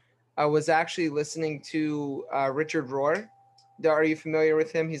icons, I was actually listening to Richard Rohr. Are you familiar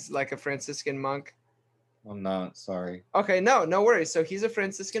with him? He's like a Franciscan monk. I'm not sorry. Okay, no worries. So he's a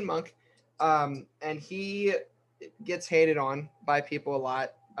Franciscan monk, and he gets hated on by people a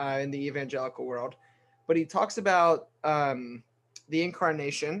lot in the evangelical world. But he talks about the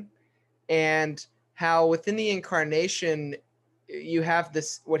incarnation and how within the incarnation you have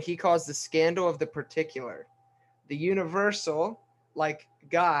this what he calls the scandal of the particular, the universal, like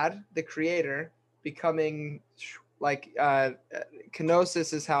God, the creator, becoming like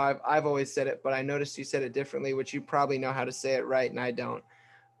kenosis is how I've always said it, but I noticed you said it differently, which you probably know how to say it right, and I don't.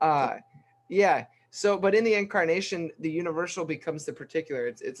 Uh, yeah. So, but in the incarnation, the universal becomes the particular.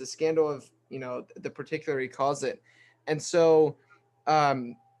 It's a scandal of the particular, he calls it, and so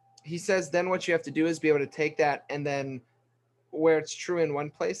um, he says then what you have to do is be able to take that, and then where it's true in one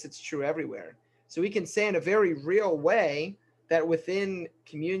place, it's true everywhere. So we can say in a very real way that within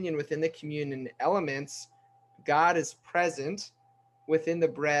communion, within the communion elements, God is present within the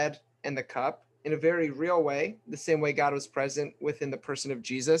bread and the cup in a very real way, the same way God was present within the person of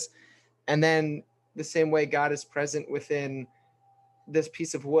Jesus. And then the same way God is present within this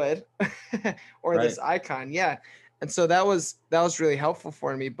piece of wood or Right. this icon. Yeah. And so that was really helpful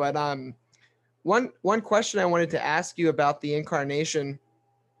for me. But one question I wanted to ask you about the incarnation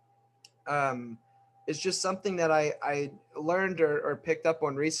is just something that I learned or picked up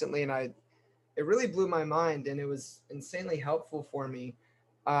on recently, and it really blew my mind, and it was insanely helpful for me.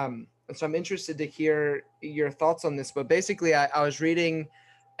 And so I'm interested to hear your thoughts on this. But basically, I was reading,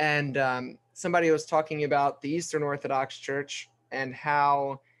 and somebody was talking about the Eastern Orthodox Church and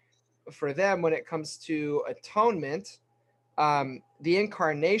how, for them, when it comes to atonement, the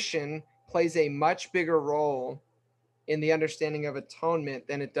incarnation plays a much bigger role in the understanding of atonement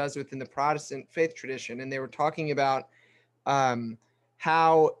than it does within the Protestant faith tradition. And they were talking about um,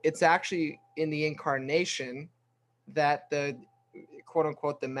 how it's actually in the incarnation that the quote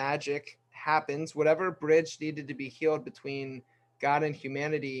unquote the magic happens. Whatever bridge needed to be healed between God and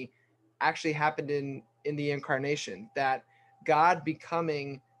humanity actually happened in the incarnation. That God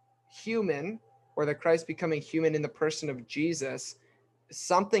becoming human, or the Christ becoming human in the person of Jesus,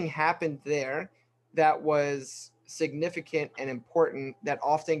 something happened there that was significant and important that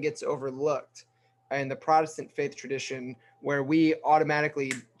often gets overlooked in the Protestant faith tradition, where we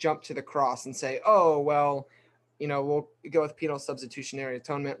automatically jump to the cross and say, oh, well, we'll go with penal substitutionary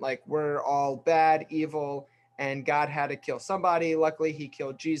atonement. Like, we're all bad, evil, and God had to kill somebody. Luckily, he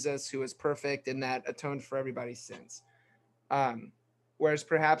killed Jesus, who was perfect, and that atoned for everybody's sins. Whereas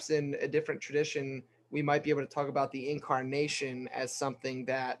perhaps in a different tradition, we might be able to talk about the incarnation as something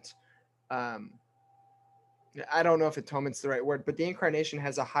that I don't know if atonement's the right word, but the incarnation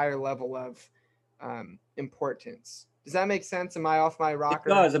has a higher level of importance. Does that make sense? Am I off my rocker?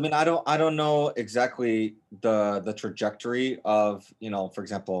 It does. I mean, I don't know exactly the trajectory of, for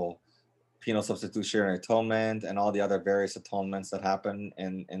example, penal substitutionary atonement and all the other various atonements that happen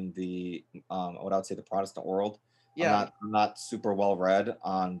in the what I would say the Protestant world. Yeah. I'm not super well read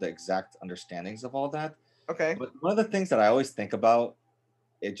on the exact understandings of all that. Okay. But one of the things that I always think about,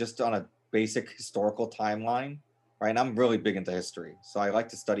 it just on a basic historical timeline, right? And I'm really big into history, so I like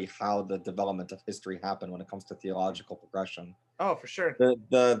to study how the development of history happened when it comes to theological progression. Oh, for sure.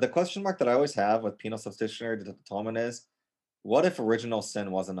 The question mark that I always have with penal substitutionary atonement is, what if original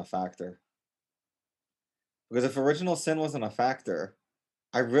sin wasn't a factor? Because if original sin wasn't a factor,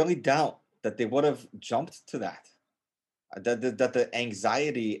 I really doubt that they would have jumped to that. That the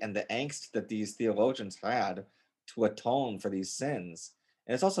anxiety and the angst that these theologians had to atone for these sins,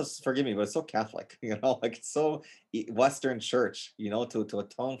 and it's also, forgive me, but it's so Catholic, like it's so Western Church, to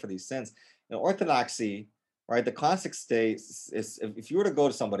atone for these sins. Orthodoxy, right? The classic state is if you were to go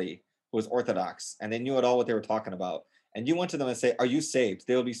to somebody who was Orthodox and they knew at all what they were talking about, and you went to them and say, "Are you saved?"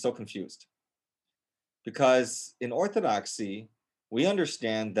 They would be so confused. Because in Orthodoxy, we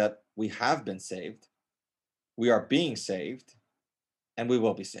understand that we have been saved, we are being saved, and we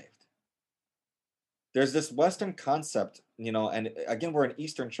will be saved. There's this Western concept, and again, we're an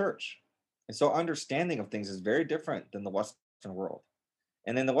Eastern church. And so our understanding of things is very different than the Western world.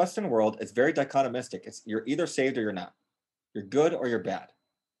 And in the Western world, it's very dichotomistic. It's you're either saved or you're not. You're good or you're bad.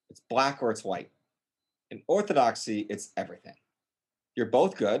 It's black or it's white. In Orthodoxy, it's everything. You're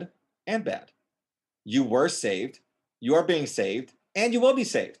both good and bad. You were saved, you are being saved, and you will be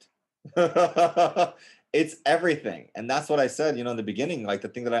saved. It's everything. And that's what I said, in the beginning. Like, the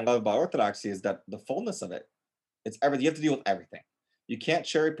thing that I love about Orthodoxy is that the fullness of it, it's everything. You have to deal with everything. You can't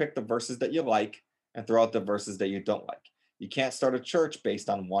cherry pick the verses that you like and throw out the verses that you don't like. You can't start a church based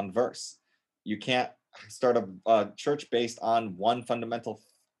on one verse. You can't start a church based on one fundamental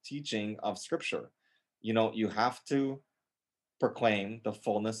teaching of Scripture. You have to proclaim the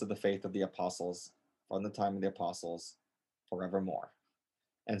fullness of the faith of the apostles from the time of the apostles forevermore.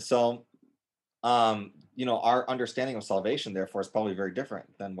 And so, our understanding of salvation, therefore, is probably very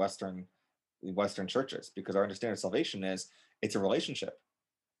different than Western churches, because our understanding of salvation is it's a relationship.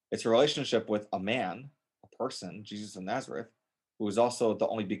 It's a relationship with a man, a person, Jesus of Nazareth, who is also the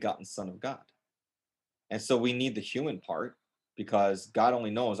only begotten Son of God. And so we need the human part, because God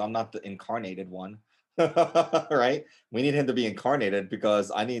only knows I'm not the incarnated one. Right? We need him to be incarnated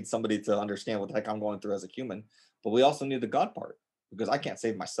because I need somebody to understand what the heck I'm going through as a human. But we also need the God part, because I can't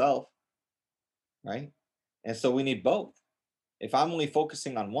save myself. Right? And so we need both. If I'm only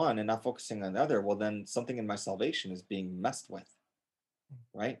focusing on one and not focusing on the other, well, then something in my salvation is being messed with.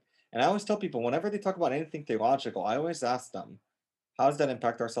 Right? And I always tell people, whenever they talk about anything theological, I always ask them, how does that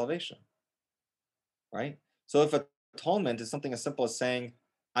impact our salvation? Right? So if atonement is something as simple as saying,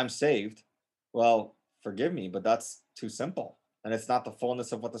 I'm saved, well, forgive me, but that's too simple. And it's not the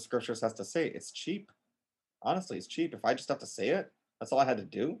fullness of what the scriptures has to say. It's cheap. Honestly, it's cheap. If I just have to say it, that's all I had to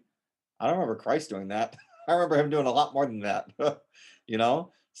do. I don't remember Christ doing that. I remember him doing a lot more than that.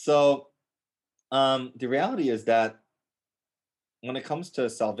 So the reality is that when it comes to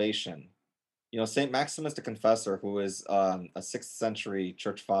salvation, Saint Maximus the Confessor, who is a 6th century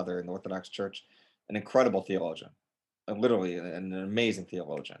church father in the Orthodox Church, an incredible theologian, literally an amazing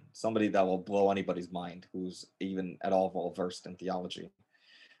theologian, somebody that will blow anybody's mind who's even at all well versed in theology.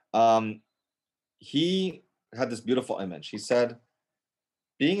 He had this beautiful image. He said,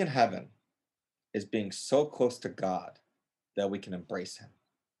 being in heaven is being so close to God that we can embrace him.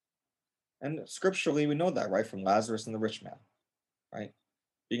 And scripturally, we know that, right? From Lazarus and the rich man, right?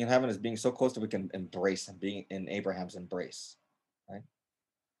 Being in heaven is being so close that we can embrace him, being in Abraham's embrace, right?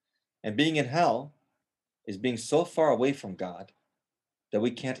 And being in hell is being so far away from God that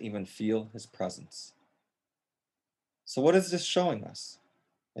we can't even feel his presence. So what is this showing us?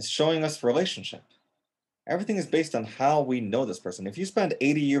 It's showing us relationship. Everything is based on how we know this person. If you spend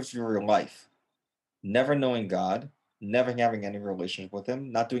 80 years of your life never knowing God, never having any relationship with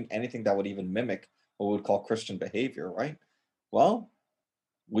him, not doing anything that would even mimic what we would call Christian behavior, right? Well,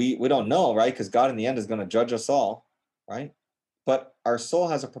 we don't know, right? Because God in the end is going to judge us all, right? But our soul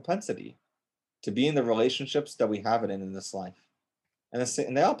has a propensity to be in the relationships that we have it in this life. And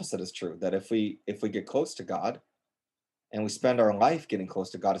the opposite is true, that if we get close to God and we spend our life getting close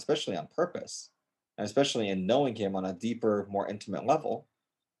to God, especially on purpose, and especially in knowing him on a deeper, more intimate level,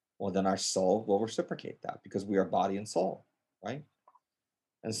 well, then our soul will reciprocate that, because we are body and soul, right?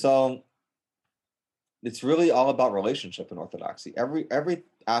 And so it's really all about relationship in Orthodoxy. Every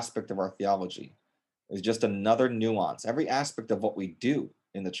aspect of our theology is just another nuance. Every aspect of what we do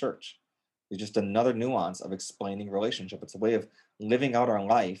in the church It's just another nuance of explaining relationship. It's a way of living out our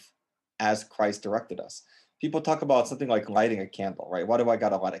life as Christ directed us. People talk about something like lighting a candle, right? Why do I got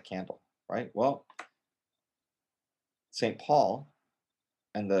to light a candle, right? Well, St. Paul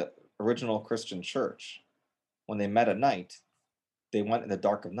and the original Christian church, when they met at night, they went in the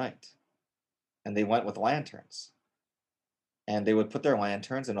dark of night, and they went with lanterns. And they would put their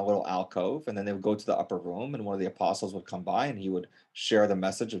lanterns in a little alcove, and then they would go to the upper room, and one of the apostles would come by, and he would share the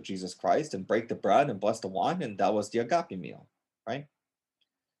message of Jesus Christ and break the bread and bless the wine, and that was the agape meal, right?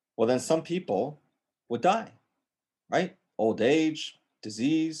 Well, then some people would die, right? Old age,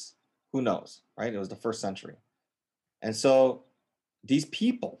 disease, who knows, right? It was the first century. And so these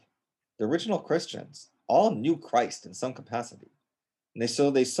people, the original Christians, all knew Christ in some capacity. And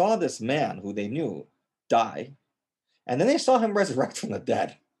they saw this man who they knew die, and then they saw him resurrect from the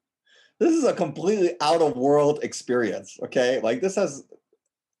dead. This is a completely out of world experience, okay? Like this has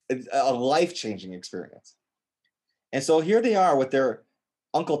a life-changing experience. And so here they are with their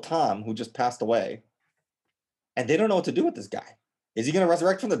Uncle Tom, who just passed away, and they don't know what to do with this guy. Is he going to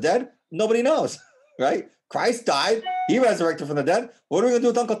resurrect from the dead? Nobody knows, right? Christ died. He resurrected from the dead. What are we going to do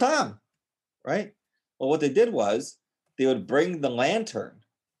with Uncle Tom, right? Well, what they did was they would bring the lantern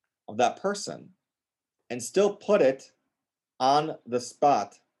of that person and still put it on the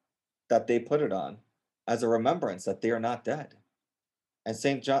spot that they put it on as a remembrance that they are not dead. And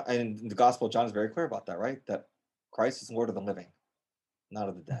St. John, and the Gospel of John is very clear about that, right? That Christ is Lord of the living, not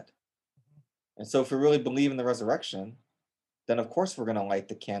of the dead. And so if we really believe in the resurrection, then of course we're going to light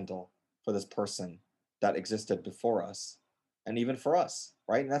the candle for this person that existed before us and even for us,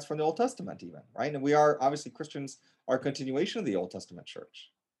 right? And that's from the Old Testament even, right? And we are, obviously, Christians are a continuation of the Old Testament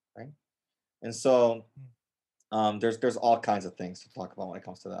church, right? And so there's all kinds of things to talk about when it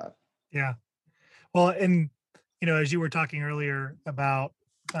comes to that. Yeah. Well, and as you were talking earlier about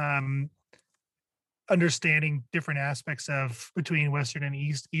understanding different aspects of between Western and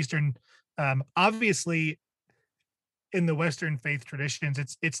Eastern, obviously in the Western faith traditions,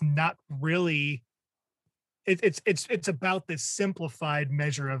 it's not really it's about this simplified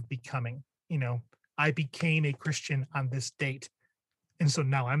measure of becoming. I became a Christian on this date, and so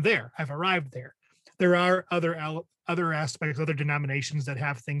now I'm there. I've arrived there. There are other aspects, other denominations that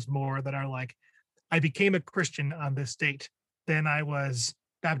have things more that are like, I became a Christian on this date. Then I was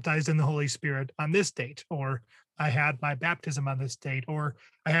baptized in the Holy Spirit on this date, or I had my baptism on this date, or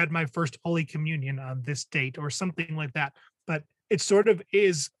I had my first Holy Communion on this date, or something like that. But it sort of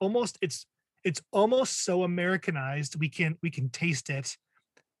is almost it's almost so Americanized we can taste it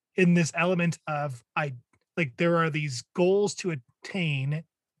in this element of there are these goals to attain,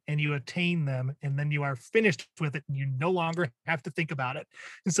 and you attain them, and then you are finished with it and you no longer have to think about it.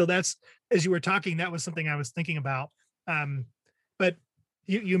 And so that's, as you were talking, that was something I was thinking about. But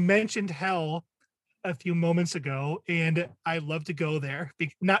you mentioned hell a few moments ago, and I love to go there,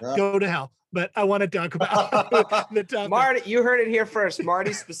 not go to hell, but I want to talk about the topic. Marty, you heard it here first.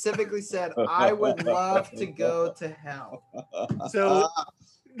 Marty specifically said, I would love to go to hell. So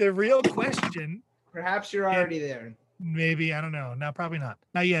the real question, perhaps you're already there. Maybe, I don't know. No, probably not.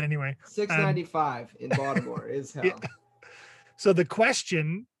 Not yet, anyway. $6.95 in Baltimore is hell. Yeah. So the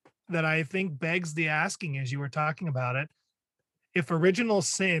question that I think begs the asking, as you were talking about it, if original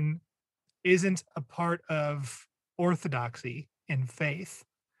sin isn't a part of orthodoxy and faith,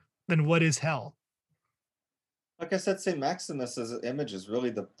 then what is hell? Like I said, St. Maximus's image is really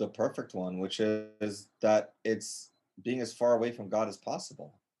the perfect one, which is that it's being as far away from God as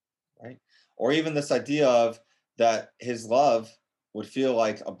possible, right? Or even this idea of that his love would feel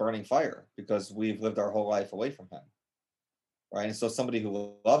like a burning fire because we've lived our whole life away from him, right? And so somebody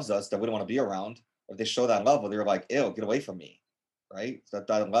who loves us that we don't want to be around, if they show that love, well, they're like, ew, get away from me, right?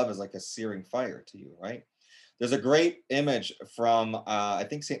 That love is like a searing fire to you, right? There's a great image from, I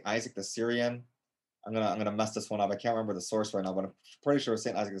think, St. Isaac the Syrian. I'm gonna mess this one up. I can't remember the source right now, but I'm pretty sure it's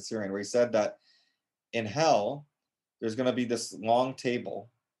St. Isaac the Syrian, where he said that in hell, there's gonna be this long table,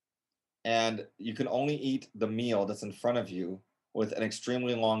 and you can only eat the meal that's in front of you with an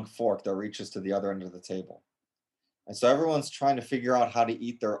extremely long fork that reaches to the other end of the table. And so everyone's trying to figure out how to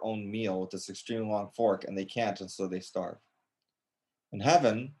eat their own meal with this extremely long fork, and they can't, and so they starve. In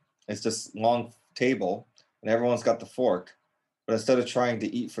heaven, it's this long table, and everyone's got the fork, but instead of trying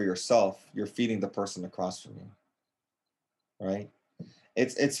to eat for yourself, you're feeding the person across from you, right?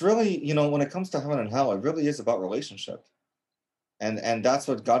 It's really, when it comes to heaven and hell, it really is about relationship. And that's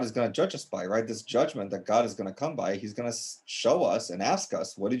what God is going to judge us by, right? This judgment that God is going to come by, he's going to show us and ask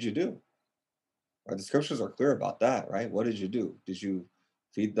us, what did you do? Right? The scriptures are clear about that, right? What did you do? Did you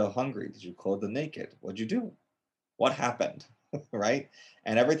feed the hungry? Did you clothe the naked? What did you do? What happened? right?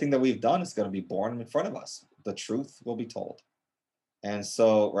 And everything that we've done is going to be born in front of us. The truth will be told. And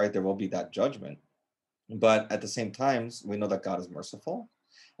so, right, there will be that judgment. But at the same time, we know that God is merciful.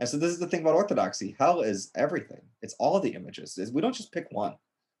 And so this is the thing about Orthodoxy. Hell is everything. It's all of the images. We don't just pick one.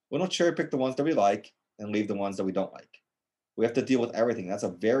 We don't cherry pick the ones that we like and leave the ones that we don't like. We have to deal with everything. That's a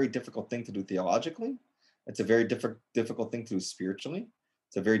very difficult thing to do theologically. It's a very difficult thing to do spiritually.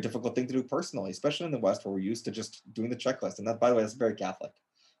 It's a very difficult thing to do personally, especially in the West where we're used to just doing the checklist. And that, by the way, that's very Catholic.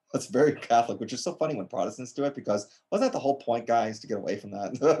 That's very Catholic, which is so funny when Protestants do it, because wasn't that the whole point, guys, to get away from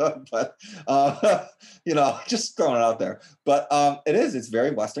that? But, just throwing it out there. But it's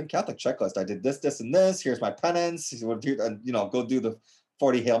very Western Catholic checklist. I did this, this, and this. Here's my penance. Go do the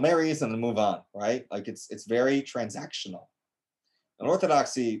 40 Hail Marys and then move on, right? Like it's very transactional. In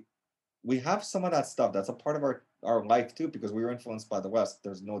Orthodoxy, we have some of that stuff. That's a part of our life too, because we were influenced by the West.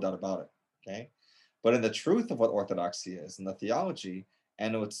 There's no doubt about it, okay? But in the truth of what Orthodoxy is, and the theology,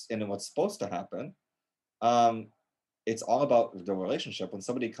 and what's supposed to happen, it's all about the relationship. When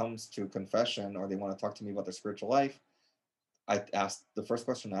somebody comes to confession or they want to talk to me about their spiritual life, the first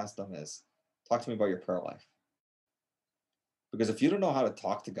question I ask them is, talk to me about your prayer life. Because if you don't know how to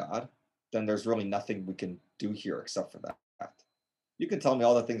talk to God, then there's really nothing we can do here except for that. You can tell me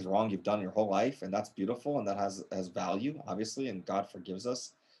all the things wrong you've done your whole life, and that's beautiful, and that has value, obviously, and God forgives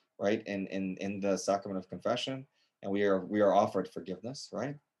us, right? In the sacrament of confession, and we are offered forgiveness,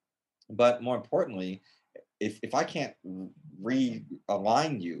 right? But more importantly, if I can't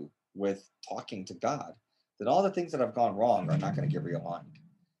realign you with talking to God, then all the things that have gone wrong are not going to get realigned.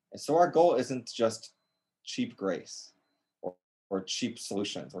 And so our goal isn't just cheap grace or cheap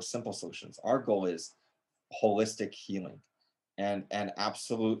solutions or simple solutions. Our goal is holistic healing and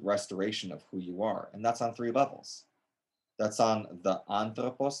absolute restoration of who you are. And that's on 3 levels. That's on the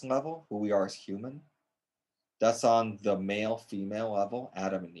anthropos level, who we are as human. That's on the male-female level,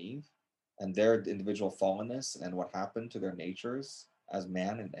 Adam and Eve, and their individual fallenness and what happened to their natures as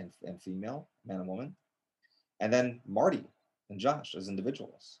man and female, man and woman. And then Marty and Josh as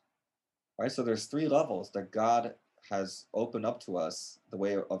individuals, right? So there's 3 levels that God has opened up to us, the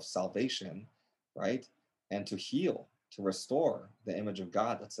way of salvation, right? And to heal, to restore the image of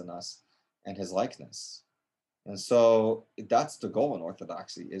God that's in us and his likeness. And so that's the goal in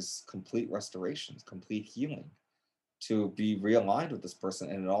Orthodoxy, is complete restoration, complete healing, to be realigned with this person.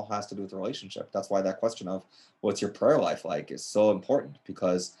 And it all has to do with the relationship. That's why that question of what's your prayer life like is so important,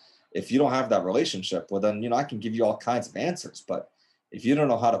 because if you don't have that relationship, well, then, I can give you all kinds of answers, but if you don't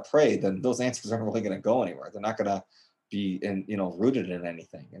know how to pray, then those answers aren't really going to go anywhere. They're not going to be rooted in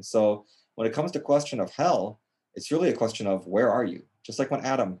anything. And so when it comes to question of hell, it's really a question of where are you? Just like when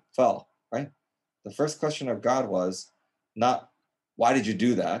Adam fell, right? The first question of God was not, why did you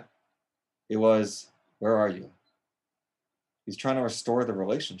do that? It was, where are you? He's trying to restore the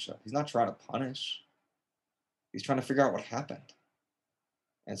relationship. He's not trying to punish. He's trying to figure out what happened.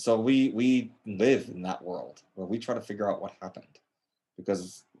 And so we live in that world where we try to figure out what happened,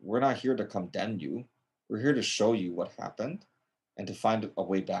 because we're not here to condemn you. We're here to show you what happened and to find a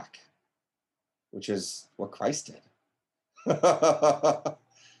way back, which is what Christ did.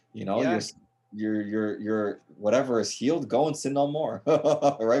 Yeah. Your whatever is healed, go and sin no more.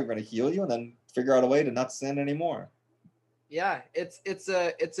 Right? We're going to heal you and then figure out a way to not sin anymore. Yeah, it's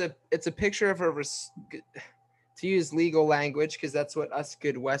a picture of to use legal language, because that's what us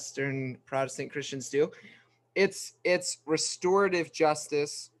good Western Protestant Christians do. It's restorative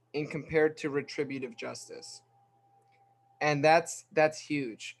justice in compared to retributive justice, and that's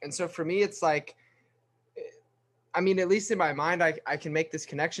huge. And so for me, it's like, I mean, at least in my mind, I can make this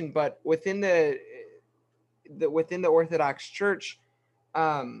connection, but within the Orthodox Church,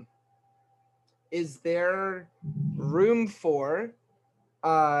 is there room for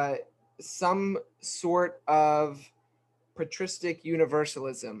some sort of patristic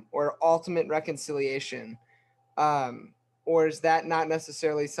universalism or ultimate reconciliation, or is that not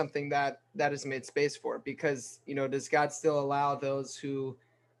necessarily something that is made space for? Because does God still allow those who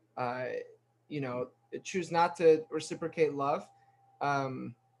choose not to reciprocate love?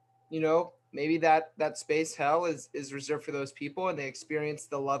 Maybe that space, hell, is reserved for those people, and they experience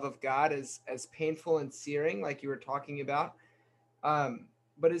the love of God as painful and searing, like you were talking about.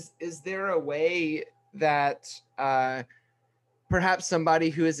 But is there a way that perhaps somebody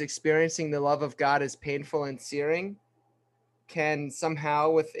who is experiencing the love of God as painful and searing can somehow,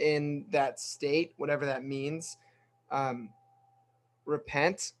 within that state, whatever that means,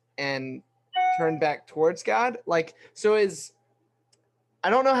 repent and turn back towards God? Like, so I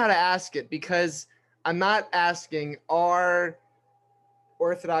don't know how to ask it, because I'm not asking, are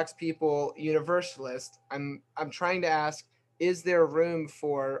Orthodox people universalist? I'm trying to ask, is there room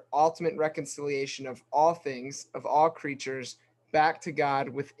for ultimate reconciliation of all things, of all creatures, back to God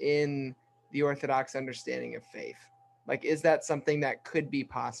within the Orthodox understanding of faith? Like, is that something that could be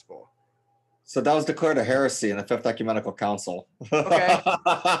possible? So that was declared a heresy in the Fifth Ecumenical Council. Okay.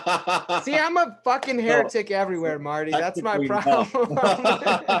 See, I'm a fucking heretic everywhere, Marty. That's my problem.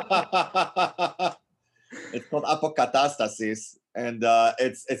 It's called apokatastasis, and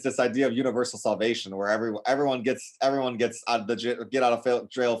it's this idea of universal salvation, where everyone gets out of the get out of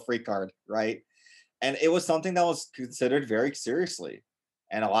jail free card, right? And it was something that was considered very seriously,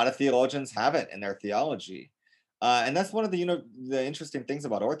 and a lot of theologians have it in their theology. And that's one of the the interesting things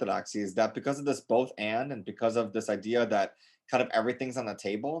about Orthodoxy, is that because of this both and because of this idea that kind of everything's on the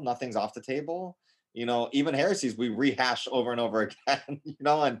table, nothing's off the table. Even heresies we rehash over and over again.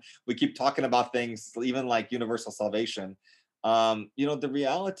 And we keep talking about things, even like universal salvation. The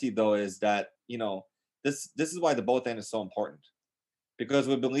reality though is that this is why the both and is so important, because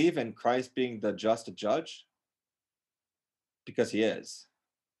we believe in Christ being the just judge, because he is,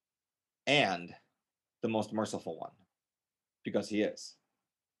 and the most merciful one, because he is.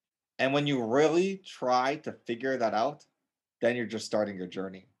 And when you really try to figure that out, then you're just starting your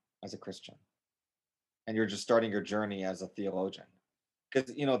journey as a Christian. And you're just starting your journey as a theologian.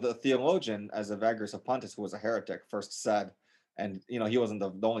 Because, the theologian, as Evagrius of Pontus, who was a heretic, first said, and, he wasn't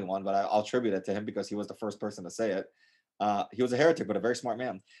the only one, but I'll attribute it to him because he was the first person to say it. He was a heretic, but a very smart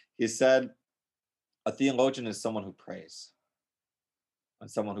man. He said, a theologian is someone who prays.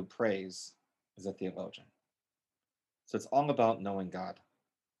 And someone who prays is a theologian. So it's all about knowing God,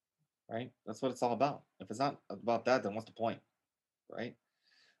 right? That's what it's all about. If it's not about that, then what's the point, right?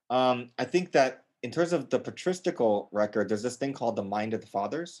 I think that in terms of the patristical record, there's this thing called the Mind of the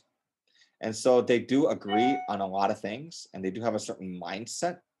Fathers. And so they do agree on a lot of things, and they do have a certain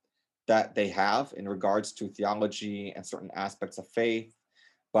mindset that they have in regards to theology and certain aspects of faith.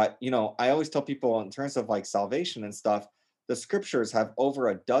 But, I always tell people, in terms of like salvation and stuff, the scriptures have over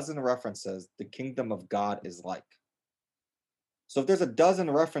a dozen references the kingdom of God is like. So if there's a dozen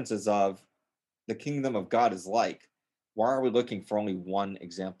references of the kingdom of God is like, why are we looking for only one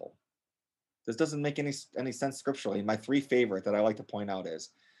example? This doesn't make any sense scripturally. My three favorite that I like to point out is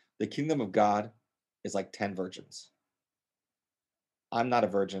the kingdom of God is like 10 virgins. I'm not a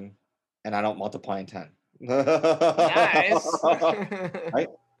virgin, and I don't multiply in 10. Nice. Right?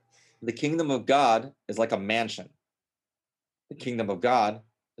 The kingdom of God is like a mansion. The kingdom of God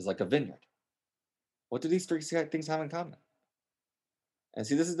is like a vineyard. What do these three things have in common? And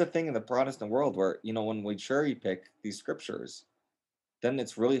see, this is the thing in the Protestant world where, when we cherry pick these scriptures, then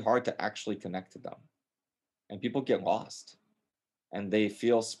it's really hard to actually connect to them. And people get lost and they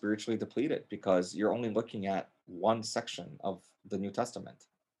feel spiritually depleted because you're only looking at one section of the New Testament,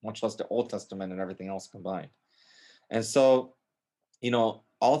 much less the Old Testament and everything else combined. And so,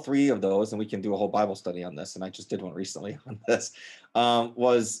 all three of those, and we can do a whole Bible study on this, and I just did one recently on this,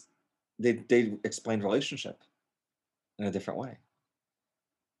 was they explained relationship in a different way.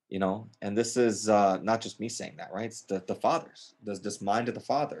 And this is not just me saying that, right? It's the fathers. There's this mind of the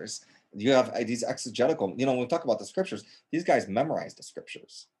fathers. You have these exegetical, when we talk about the scriptures, these guys memorized the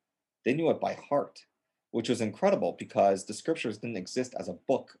scriptures. They knew it by heart, which was incredible because the scriptures didn't exist as a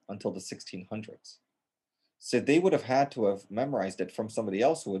book until the 1600s. So they would have had to have memorized it from somebody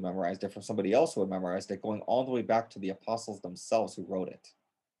else who had memorized it, from somebody else who had memorized it, going all the way back to the apostles themselves who wrote it.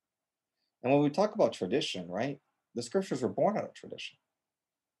 And when we talk about tradition, right, the scriptures were born out of tradition.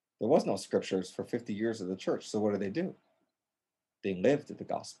 There was no scriptures for 50 years of the church. So what did? They lived the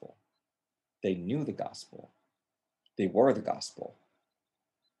gospel. They knew the gospel. They were the gospel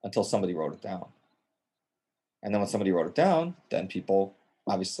until somebody wrote it down. And then when somebody wrote it down, then people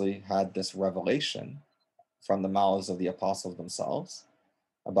obviously had this revelation from the mouths of the apostles themselves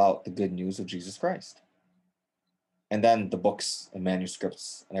about the good news of Jesus Christ. And then the books and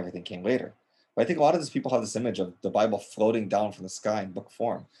manuscripts and everything came later. But I think a lot of these people have this image of the Bible floating down from the sky in book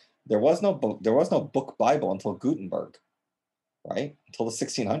form. There was no book Bible until Gutenberg, right? Until the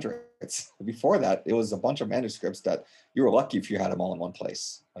 1600s. Before that, it was a bunch of manuscripts that you were lucky if you had them all in one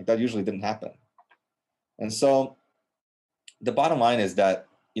place. Like that usually didn't happen. And so the bottom line is that,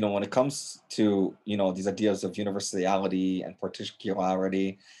 when it comes to, these ideas of universality and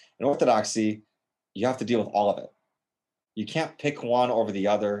particularity in Orthodoxy, you have to deal with all of it. You can't pick one over the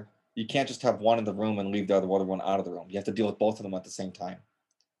other. You can't just have one in the room and leave the other one out of the room. You have to deal with both of them at the same time.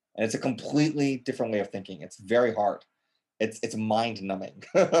 And it's a completely different way of thinking. It's very hard. It's mind numbing.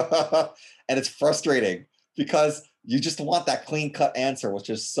 And it's frustrating because you just want that clean cut answer, which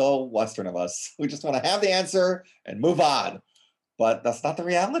is so Western of us. We just want to have the answer and move on. But that's not the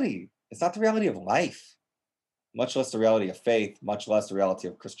reality. It's not the reality of life. much less the reality of faith, much less the reality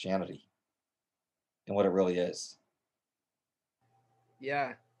of Christianity and what it really is.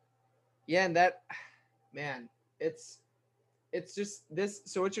 Yeah. Yeah, and that, man, it's just this.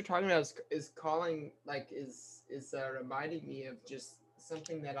 So what you're talking about is calling, like, is reminding me of just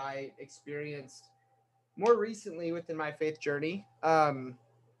something that I experienced more recently within my faith journey. I mean,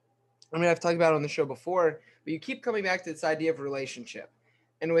 I've talked about it on the show before, but you keep coming back to this idea of relationship.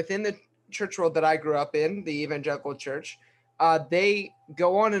 And within the church world that I grew up in, the evangelical church, they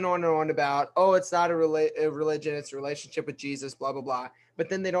go on and on and on about, oh, it's not a religion, it's a relationship with Jesus, blah, blah, blah. But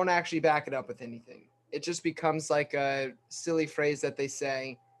then they don't actually back it up with anything. It just becomes like a silly phrase that they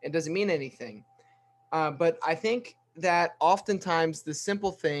say. It doesn't mean anything. But I think that oftentimes the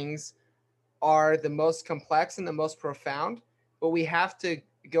simple things are the most complex and the most profound, but we have to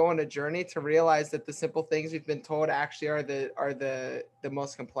go on a journey to realize that the simple things we've been told actually are the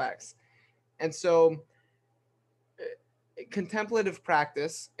most complex. And so contemplative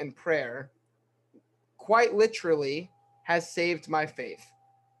practice and prayer quite literally has saved my faith.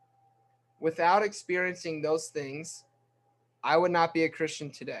 Without experiencing those things, I would not be a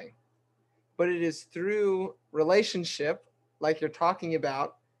Christian today. But it is through relationship, like you're talking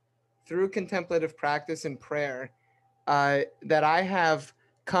about, through contemplative practice and prayer, that I have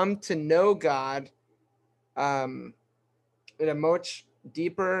come to know God in a much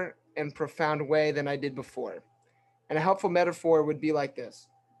deeper and profound way than I did before. And a helpful metaphor would be like this.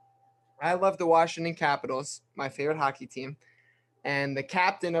 I love the Washington Capitals, my favorite hockey team, and the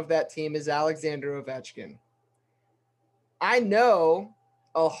captain of that team is Alexander Ovechkin. I know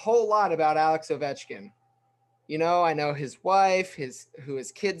a whole lot about Alex Ovechkin. You know, I know his wife, who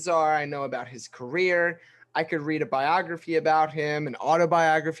his kids are. I know about his career. I could read a biography about him, an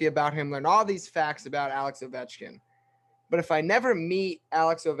autobiography about him, learn all these facts about Alex Ovechkin. But if I never meet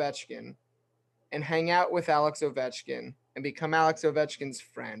Alex Ovechkin and hang out with Alex Ovechkin and become Alex Ovechkin's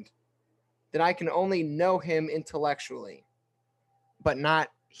friend, then I can only know him intellectually, but not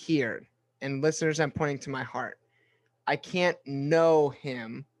here. And listeners, I'm pointing to my heart. I can't know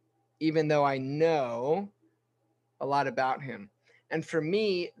him, even though I know a lot about him. And for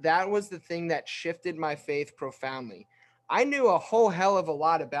me, that was the thing that shifted my faith profoundly. I knew a whole hell of a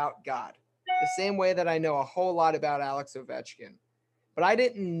lot about God, the same way that I know a whole lot about Alex Ovechkin. But I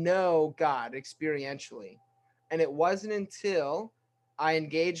didn't know God experientially. And it wasn't until I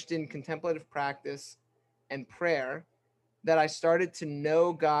engaged in contemplative practice and prayer that I started to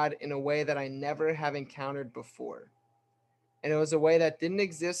know God in a way that I never have encountered before. And it was a way that didn't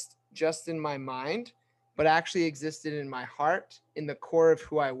exist just in my mind, but actually existed in my heart, in the core of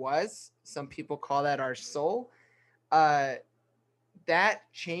who I was. Some people call that our soul. That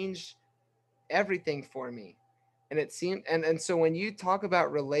changed everything for me. And it seemed, and so when you talk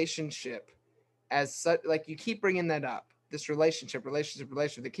about relationship as such, like you keep bringing that up, this relationship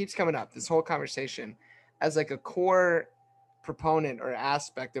that keeps coming up, this whole conversation as like a core proponent or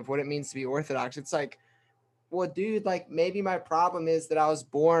aspect of what it means to be Orthodox. It's like, well, dude, like maybe my problem is that I was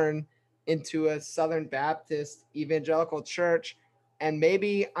born into a Southern Baptist evangelical church, and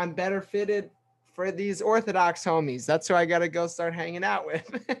maybe I'm better fitted for these Orthodox homies. That's who I got to go start hanging out with.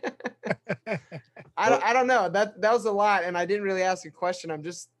 I don't know. That was a lot, and I didn't really ask a question. I'm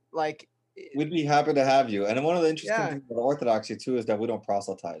just like, we'd be happy to have you. And one of the interesting things about Orthodoxy too is that we don't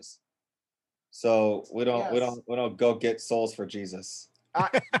proselytize. So we don't go get souls for Jesus.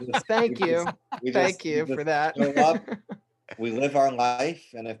 Thank you for that. Show up, we live our life,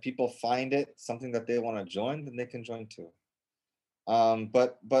 and if people find it something that they want to join, then they can join too.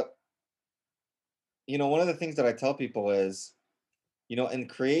 But you know, one of the things that I tell people is, you know, in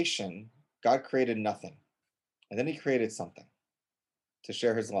creation, God created nothing, and then He created something to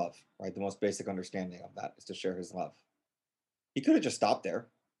share His love. Right, the most basic understanding of that is to share His love. He could have just stopped there,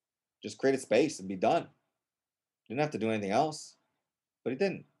 just created space and be done. Didn't have to do anything else, but He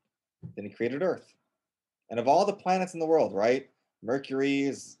didn't. Then He created Earth. And of all the planets in the world, right? Mercury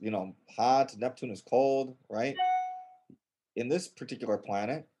is, you know, hot, Neptune is cold, right? In this particular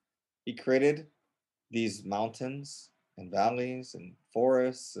planet, He created these mountains and valleys and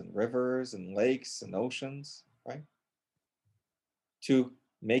forests and rivers and lakes and oceans, right? To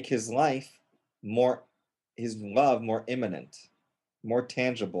make His life more, His love more imminent, more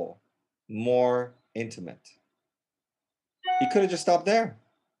tangible, more intimate. He could have just stopped there.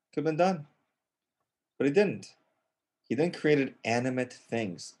 Could have been done. But He didn't. He then created animate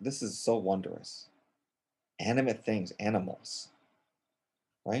things. This is so wondrous. Animate things, animals,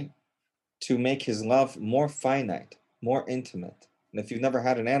 right? To make His love more finite, more intimate. And if you've never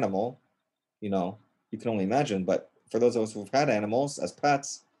had an animal, you know, you can only imagine. But for those of us who've had animals as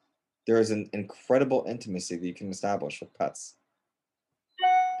pets, There is an incredible intimacy that you can establish with pets.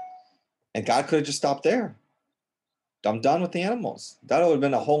 And God could have just stopped there. I'm done with the animals. That would have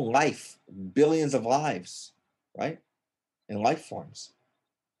been a whole life, billions of lives, right? In life forms.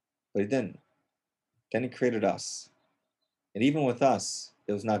 But he didn't. Then he created us. And even with us,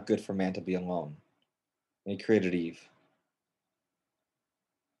 it was not good for man to be alone. And he created Eve.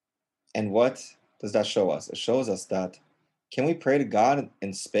 And what does that show us? It shows us that, can we pray to God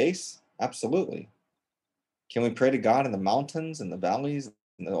in space? Absolutely. Can we pray to God in the mountains and the valleys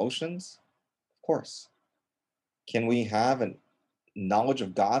and the oceans? Of course. Can we have a knowledge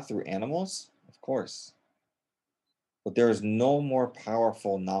of God through animals? Of course. But there is no more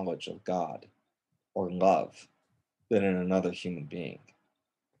powerful knowledge of God or love than in another human being.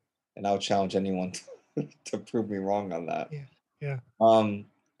 And I would challenge anyone to prove me wrong on that. Yeah.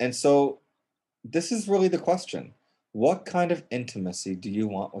 And so this is really the question. What kind of intimacy do you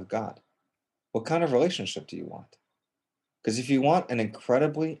want with God? What kind of relationship do you want? Because if you want an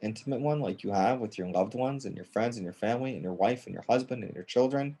incredibly intimate one like you have with your loved ones and your friends and your family and your wife and your husband and your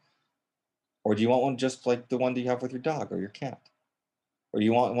children, or do you want one just like the one that you have with your dog or your cat? Or do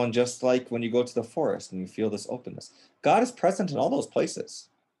you want one just like when you go to the forest and you feel this openness? God is present in all those places,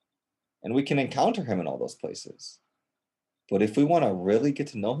 and we can encounter him in all those places. But if we want to really get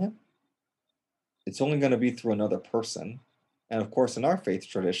to know him, it's only going to be through another person. And of course, in our faith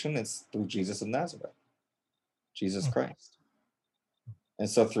tradition, it's through Jesus of Nazareth, Jesus Christ. And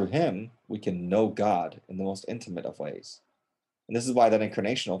so through him, we can know God in the most intimate of ways. And this is why that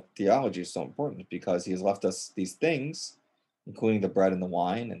incarnational theology is so important, because he has left us these things, including the bread and the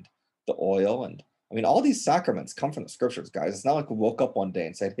wine and the oil. And I mean, all these sacraments come from the scriptures, guys. It's not like we woke up one day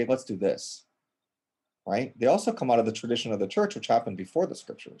and said, hey, let's do this, right? They also come out of the tradition of the church, which happened before the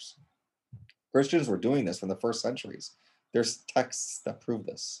scriptures. Christians were doing this from the first centuries. There's texts that prove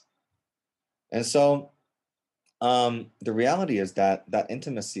this. And so the reality is that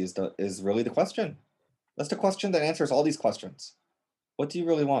intimacy is really the question. That's the question that answers all these questions. What do you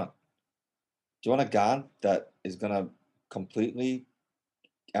really want? Do you want a God that is going to completely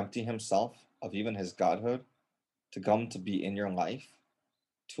empty himself of even his godhood to come to be in your life,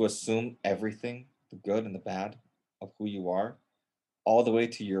 to assume everything, the good and the bad of who you are, all the way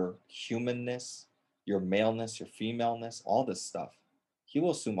to your humanness, your maleness, your femaleness, all this stuff? He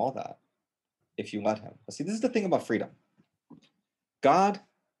will assume all that if you let him. But see, this is the thing about freedom. God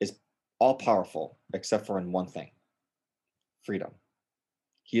is all powerful except for in one thing: freedom.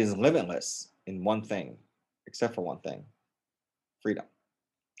 He is limitless in one thing, except for one thing: freedom,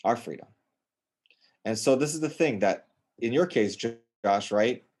 our freedom. And so this is the thing that, in your case, Josh,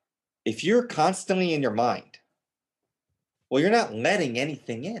 right? If you're constantly in your mind, well, you're not letting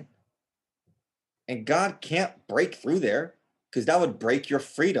anything in. And God can't break through there, because that would break your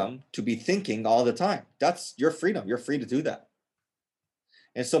freedom to be thinking all the time. That's your freedom. You're free to do that.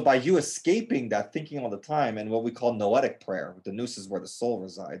 And so by you escaping that thinking all the time, and what we call noetic prayer, the nous is where the soul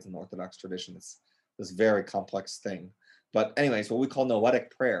resides in the Orthodox tradition. It's this very complex thing. But anyways, what we call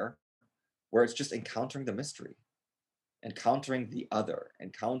noetic prayer, where it's just encountering the mystery, encountering the other,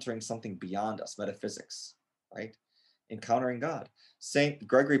 encountering something beyond us, metaphysics, right? Encountering God. Saint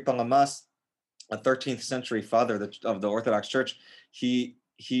Gregory Palamas, a 13th century father of the Orthodox Church,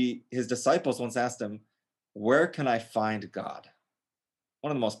 his disciples once asked him, where can I find God?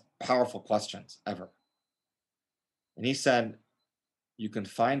 One of the most powerful questions ever. And he said, you can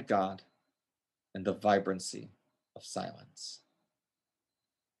find God in the vibrancy of silence.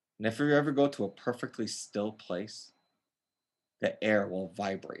 And if you ever go to a perfectly still place, the air will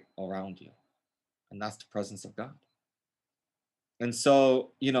vibrate around you. And that's the presence of God. And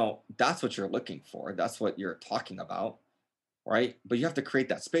so, that's what you're looking for. That's what you're talking about, right? But you have to create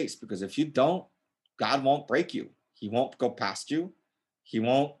that space, because if you don't, God won't break you. He won't go past you. He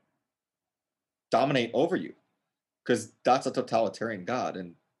won't dominate over you, because that's a totalitarian God.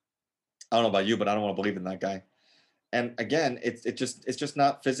 And I don't know about you, but I don't want to believe in that guy. And again, it's just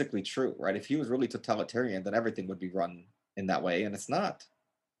not physically true, right? If he was really totalitarian, then everything would be run in that way. And it's not.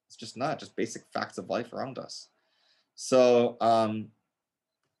 It's just not. Just basic facts of life around us. So I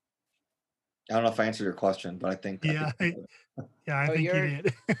don't know if I answered your question, but I think I think you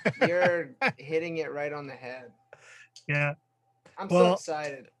did. You're hitting it right on the head. Yeah. I'm so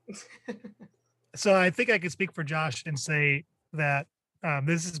excited. So I think I could speak for Josh and say that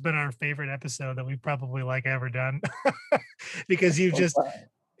this has been our favorite episode that we've probably ever done, because you've just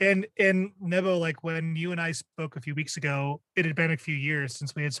and Nebo, like when you and I spoke a few weeks ago, it had been a few years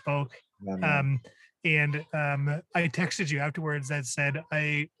since we had spoke. And I texted you afterwards that said,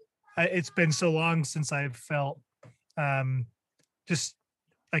 I it's been so long since I've felt just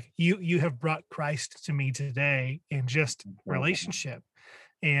like you have brought Christ to me today in just relationship.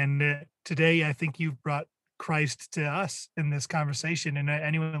 And today, I think you've brought Christ to us in this conversation. And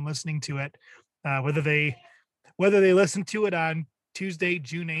anyone listening to it, whether they listen to it on Tuesday,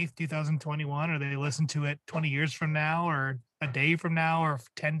 June 8th, 2021, or they listen to it 20 years from now, or a day from now, or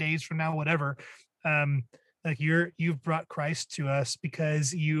 10 days from now, whatever, like you've brought Christ to us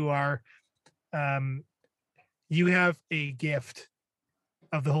because you are, you have a gift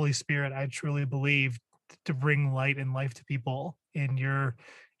of the Holy Spirit. I truly believe, to bring light and life to people in your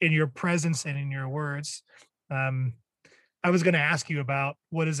presence and in your words. I was going to ask you about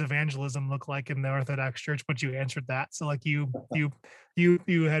what does evagelism look like in the Orthodox Church, but you answered that. So like you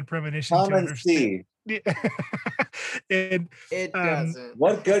had premonition Come to and understand. see. And it doesn't.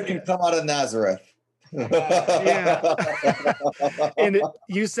 What good can come out of Nazareth? Yeah. And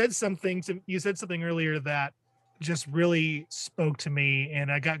you said something earlier that just really spoke to me,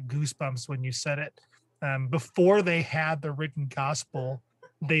 and I got goosebumps when you said it. Before they had the written gospel,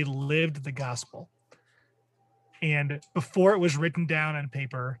 they lived the gospel. And before it was written down on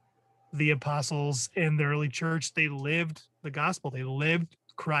paper, the apostles in the early church, they lived the gospel. They lived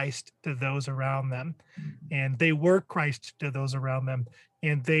Christ to those around them, and they were Christ to those around them.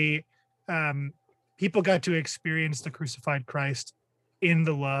 And they, people got to experience the crucified Christ in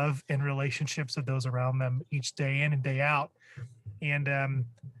the love and relationships of those around them each day in and day out. And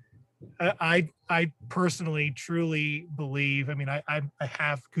I personally truly believe, I mean, I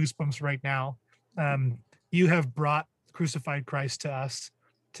have goosebumps right now. You have brought crucified Christ to us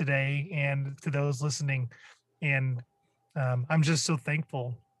today and to those listening. And I'm just so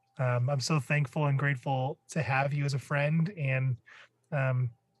thankful. I'm so thankful and grateful to have you as a friend, and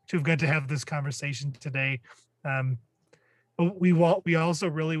to have got to have this conversation today. But we also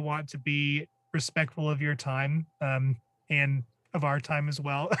really want to be respectful of your time, and of our time as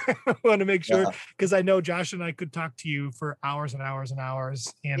well. I want to make sure, because I know Josh and I could talk to you for hours and hours and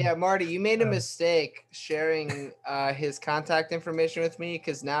hours. And yeah, Marty, you made a mistake sharing his contact information with me,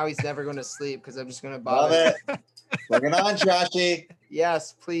 because now he's never going to sleep because I'm just going to bother. Love it. Bring it on, Joshy.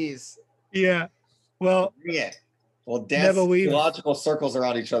 Yes, please. Yeah. Well, yeah. We'll dance theological circles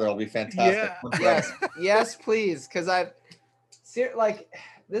around each other. It'll be fantastic. Yeah. Yes, please. Because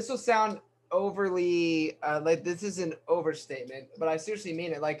this will sound overly like this is an overstatement, but I seriously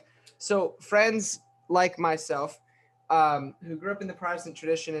mean it. Like, so friends like myself, who grew up in the Protestant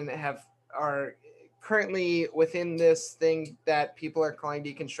tradition and are currently within this thing that people are calling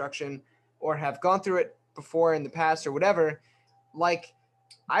deconstruction, or have gone through it before in the past or whatever, like,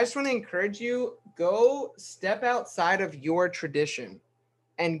 I just want to encourage you, go step outside of your tradition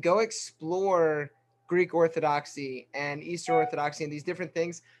and go explore Greek Orthodoxy and Eastern Orthodoxy and these different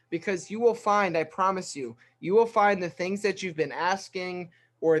things, because you will find, I promise you, you will find the things that you've been asking,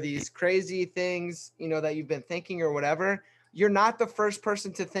 or these crazy things, that you've been thinking or whatever. You're not the first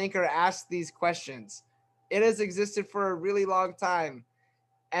person to think or ask these questions. It has existed for a really long time.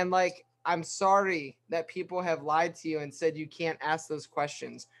 And I'm sorry that people have lied to you and said you can't ask those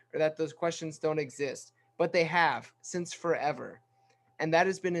questions, or that those questions don't exist, but they have since forever. And that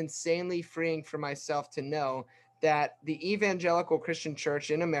has been insanely freeing for myself to know that the evangelical Christian church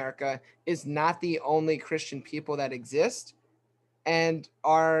in America is not the only Christian people that exist. And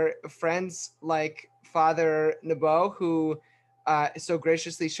our friends like Father Nebo, who so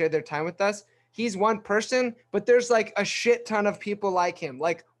graciously shared their time with us, he's one person, but there's a shit ton of people like him,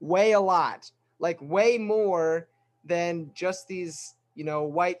 way a lot, way more than just these,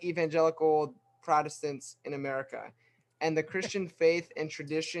 white evangelical Protestants in America. And the Christian faith and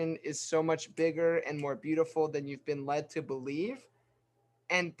tradition is so much bigger and more beautiful than you've been led to believe.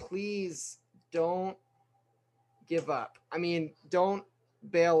 And please don't give up. I mean, don't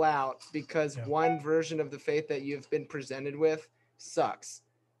bail out because one version of the faith that you've been presented with sucks.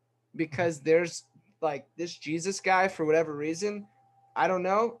 Because there's this Jesus guy, for whatever reason, I don't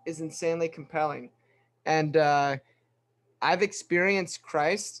know, is insanely compelling. And I've experienced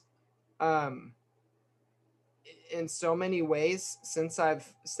Christ in so many ways since I've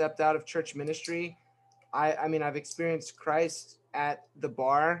stepped out of church ministry. I mean, I've experienced Christ at the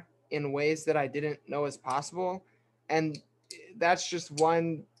bar in ways that I didn't know as possible. And that's just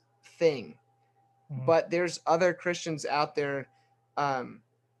one thing. Mm-hmm. But there's other Christians out there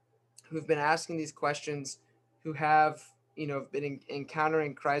who've been asking these questions, who have, been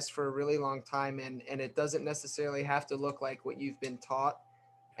encountering Christ for a really long time. And it doesn't necessarily have to look like what you've been taught.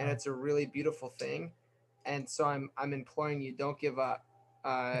 And it's a really beautiful thing. And so I'm imploring you, don't give up,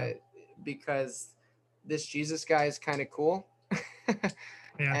 because this Jesus guy is kind of cool.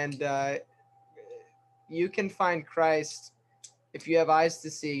 And you can find Christ if you have eyes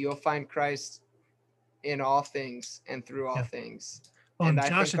to see, you'll find Christ in all things and through all things. Well, and I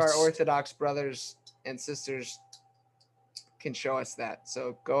Josh, think our Orthodox brothers and sisters can show us that.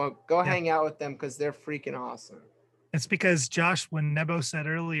 So go hang out with them because they're freaking awesome. It's because, Josh, when Nebo said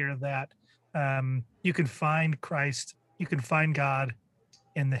earlier that you can find Christ, you can find God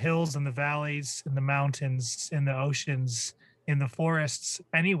in the hills and the valleys, in the mountains, in the oceans, in the forests,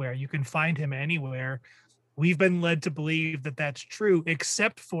 anywhere. You can find him anywhere. We've been led to believe that that's true,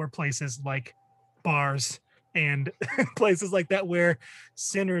 except for places like bars and places like that where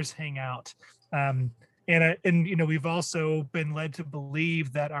sinners hang out. And you know, we've also been led to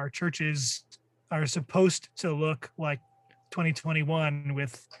believe that our churches are supposed to look like 2021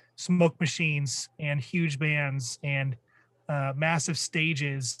 with smoke machines and huge bands and massive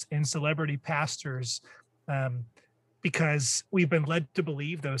stages and celebrity pastors, because we've been led to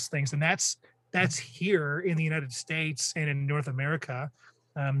believe those things, and that's here in the United States and in North America.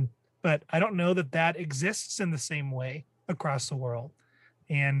 But I don't know that that exists in the same way across the world.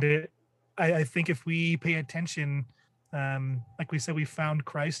 And I think if we pay attention, like we said, we found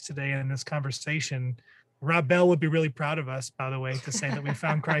Christ today in this conversation. Rob Bell would be really proud of us, by the way, to say that we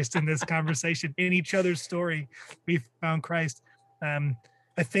found Christ in this conversation. In each other's story, we found Christ. I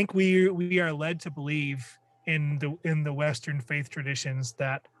think we are led to believe in the Western faith traditions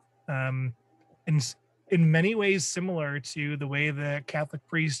that, in many ways, similar to the way the Catholic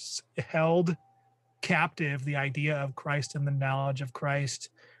priests held captive the idea of Christ and the knowledge of Christ.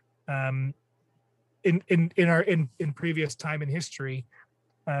 In previous time in history,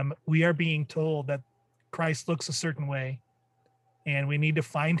 we are being told that Christ looks a certain way, and we need to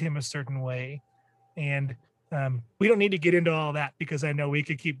find him a certain way. And we don't need to get into all that because I know we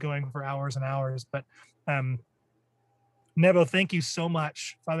could keep going for hours and hours. But Nebo, thank you so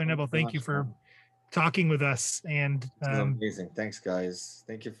much, Father Nebo. Thank you for talking with us. And amazing. Thanks, guys.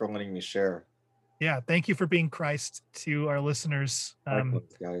 Thank you for letting me share. Yeah, thank you for being Christ to our listeners,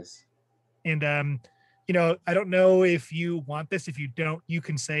 guys. And you know, I don't know if you want this. If you don't, you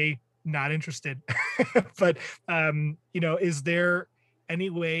can say not interested. But you know, is there any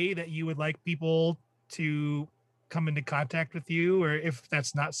way that you would like people to come into contact with you, or if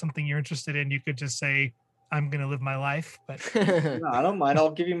that's not something you're interested in, you could just say, I'm going to live my life. But no, I don't mind.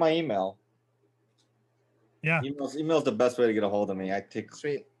 I'll give you my email. Yeah, email's the best way to get a hold of me. I take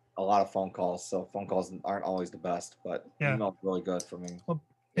a lot of phone calls, so phone calls aren't always the best, but email's really good for me. Well,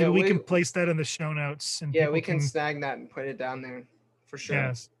 maybe we can place that in the show notes, and we can snag that and put it down there for sure.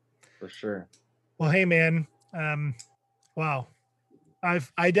 Yes, for sure. Well, hey man, wow,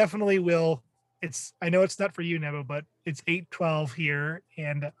 I definitely will. I know it's not for you, Nebo, but it's 8:12 here,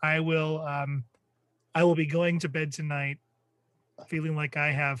 and I will be going to bed tonight feeling like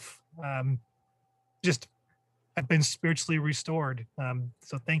I have I've been spiritually restored.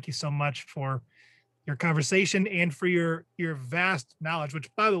 So thank you so much for your conversation and for your vast knowledge, which,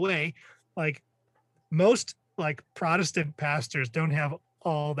 by the way, like most like Protestant pastors don't have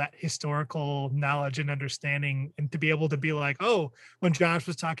all that historical knowledge and understanding, and to be able to be like, oh, when Josh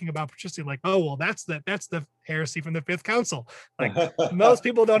was talking about patristic, like, oh, well, that's the heresy from the Fifth Council. Like most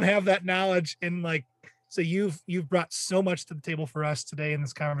people don't have that knowledge, and like, so you've brought so much to the table for us today in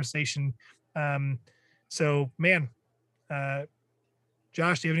this conversation. So man,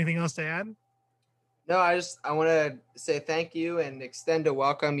 Josh, do you have anything else to add? No, I want to say thank you and extend a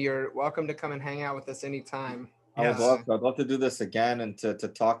welcome. You're welcome to come and hang out with us anytime. I'd love to do this again and to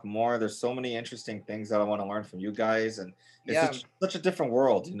talk more. There's so many interesting things that I want to learn from you guys, and it's such a different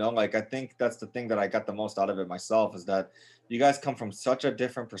world, you know. Like I think that's the thing that I got the most out of it myself, is that you guys come from such a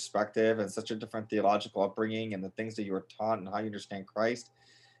different perspective and such a different theological upbringing, and the things that you were taught and how you understand Christ,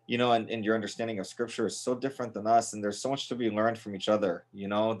 you know, and your understanding of Scripture is so different than us, and there's so much to be learned from each other, you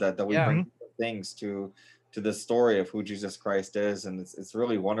know, that we bring things to the story of who Jesus Christ is, and it's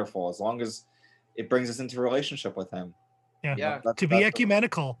really wonderful as long as it brings us into a relationship with him. Yeah. To be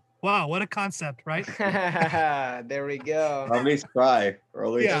ecumenical. Wow, what a concept, right? There we go. Or at least try. At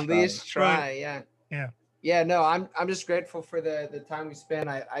least try. Yeah. Yeah, no, I'm just grateful for the time we spent.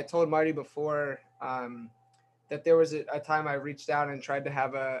 I told Marty before that there was a time I reached out and tried to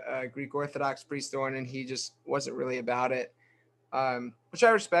have a Greek Orthodox priest on, and he just wasn't really about it. Which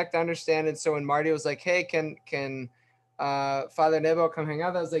I respect, I understand. And so when Marty was like, hey, can Father Nebo come hang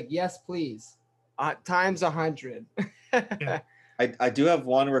out? I was like, yes, please. Times 100. I do have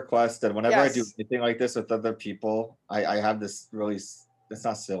one request, that whenever I do anything like this with other people, I have this really, it's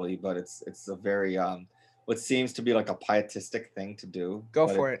not silly, but it's a very what seems to be like a pietistic thing to do. Go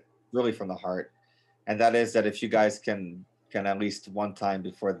for it. Really from the heart. And that is that if you guys can at least one time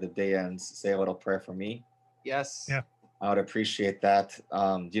before the day ends say a little prayer for me. Yes. Yeah. I would appreciate that.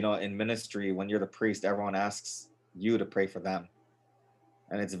 In ministry, when you're the priest, everyone asks you to pray for them.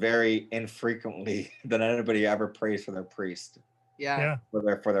 And it's very infrequently that anybody ever prays for their priest. Yeah. For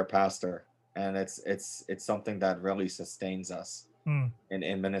their pastor. And it's something that really sustains us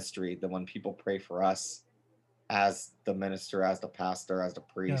in ministry, that when people pray for us as the minister, as the pastor, as the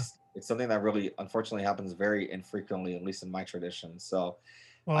priest, it's something that really unfortunately happens very infrequently, at least in my tradition. So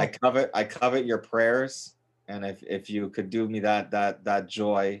I covet your prayers, and if you could do me that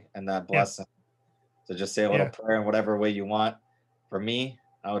joy and that blessing, to just say a little prayer in whatever way you want for me,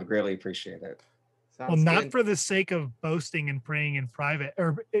 I would greatly appreciate it. Sounds not good. For the sake of boasting and praying in private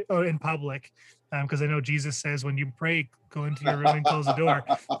or in public, because I know Jesus says when you pray, go into your room and close the door.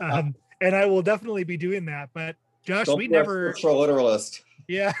 And I will definitely be doing that. But Josh, we never a scriptural literalist.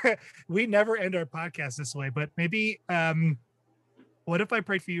 Yeah, we never end our podcast this way. But maybe, what if I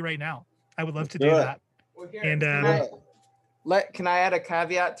prayed for you right now? I would love to do that. Well, and can I add a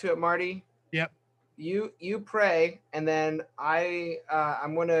caveat to it, Marty? Yep. You pray, and then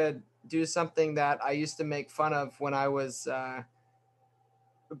I'm gonna do something that I used to make fun of when I was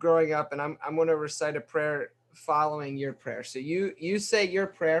growing up, and I'm going to recite a prayer following your prayer. So you say your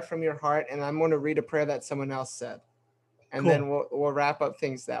prayer from your heart, and I'm going to read a prayer that someone else said, and then we'll wrap up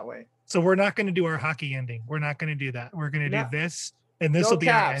things that way. So we're not going to do our hockey ending. We're not going to do that. We're going to do this, and this will be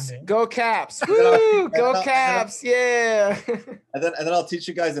our ending. Go Caps! Woo! Go Caps! Yeah. and then I'll teach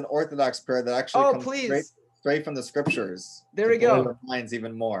you guys an Orthodox prayer that actually comes straight from the scriptures. There we go. Your minds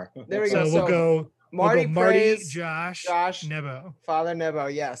even more. There we go. So we'll go Marty, prays, Josh, Nebo. Father Nebo,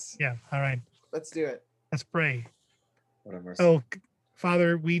 yes. Yeah, all right. Let's do it. Let's pray. Oh,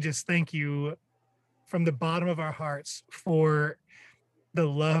 Father, we just thank you from the bottom of our hearts for the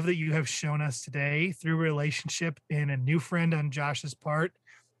love that you have shown us today through relationship in a new friend on Josh's part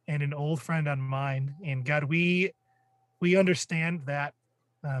and an old friend on mine. And God, we understand that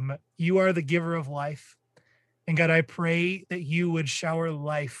you are the giver of life. And God, I pray that you would shower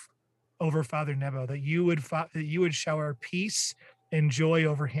life over Father Nebo, that you would shower peace and joy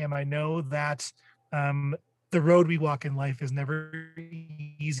over him. I know that the road we walk in life is never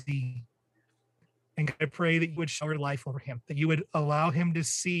easy. And I pray that you would shower life over him, that you would allow him to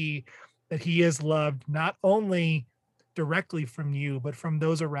see that he is loved not only directly from you, but from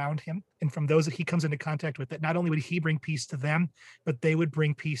those around him and from those that he comes into contact with, that not only would he bring peace to them, but they would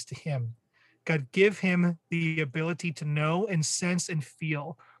bring peace to him. God, give him the ability to know and sense and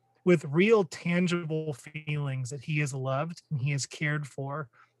feel with real tangible feelings that he is loved and he is cared for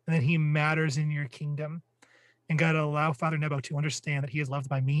and that he matters in your kingdom. And God, allow Father Nebo to understand that he is loved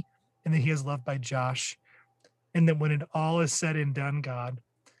by me and that he is loved by Josh. And that when it all is said and done, God,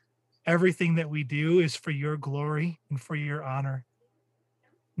 everything that we do is for your glory and for your honor.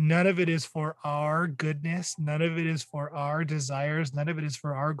 None of it is for our goodness. None of it is for our desires. None of it is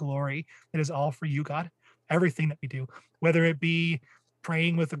for our glory. It is all for you, God. Everything that we do, whether it be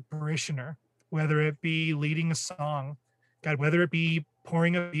praying with a parishioner, whether it be leading a song, God, whether it be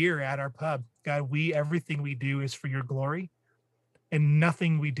pouring a beer at our pub, God, everything we do is for your glory, and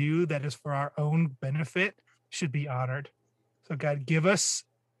nothing we do that is for our own benefit should be honored. So God, give us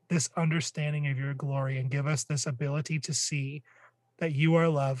this understanding of your glory and give us this ability to see that you are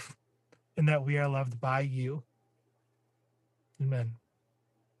love and that we are loved by you. Amen.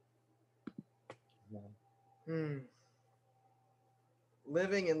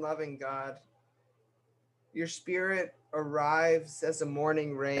 Living and loving God, your spirit arrives as a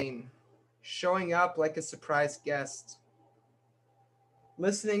morning rain, showing up like a surprise guest.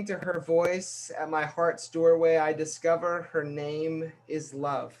 Listening to her voice at my heart's doorway, I discover her name is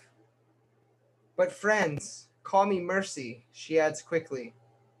love. But friends, call me Mercy, she adds quickly.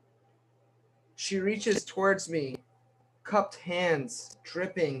 She reaches towards me, cupped hands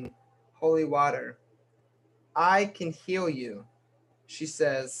dripping holy water. I can heal you, she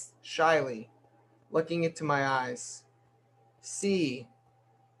says shyly, looking into my eyes. See,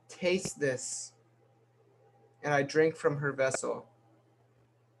 taste this. And I drink from her vessel.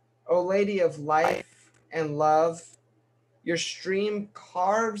 O Lady of life and love, your stream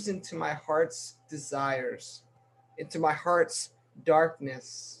carves into my heart's desires, into my heart's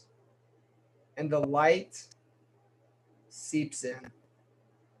darkness, and the light seeps in.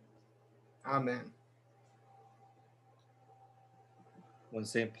 Amen. When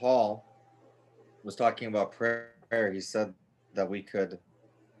St. Paul was talking about prayer, he said that we could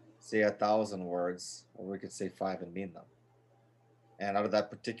say 1,000 words, or we could say 5 and mean them. And out of that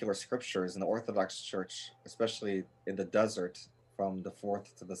particular scriptures in the Orthodox Church, especially in the desert from the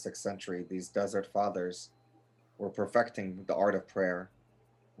 4th to the 6th century, these desert fathers were perfecting the art of prayer.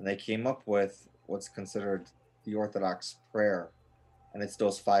 And they came up with what's considered the Orthodox prayer, and it's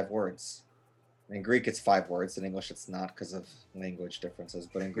those 5 words. In Greek, it's 5 words. In English, it's not because of language differences.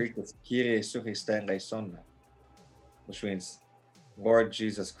 But in Greek, it's Kyrie Jesu Christe eleison, which means, Lord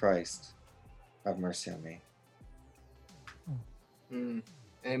Jesus Christ, have mercy on me.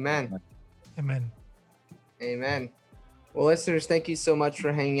 Amen. Amen. Amen. Well, listeners, thank you so much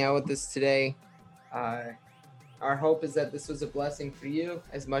for hanging out with us today. Our hope is that this was a blessing for you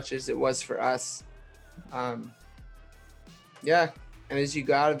as much as it was for us. Yeah. And as you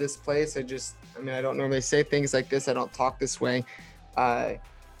go out of this place, I don't normally say things like this. I don't talk this way. But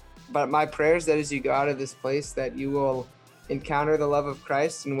my prayer is that as you go out of this place, that you will encounter the love of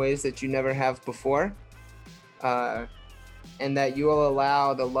Christ in ways that you never have before. And that you will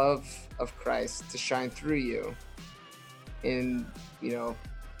allow the love of Christ to shine through you to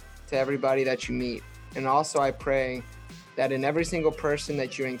everybody that you meet. And also I pray that in every single person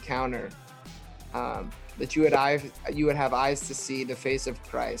that you encounter, that you would have eyes to see the face of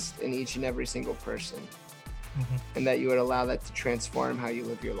Christ in each and every single person. And that you would allow that to transform how you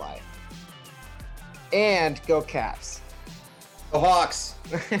live your life. And go Caps. Go Hawks.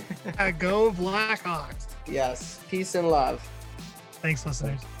 Go Blackhawks. Yes. Peace and love. Thanks,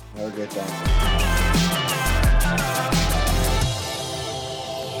 listeners. Have a good time.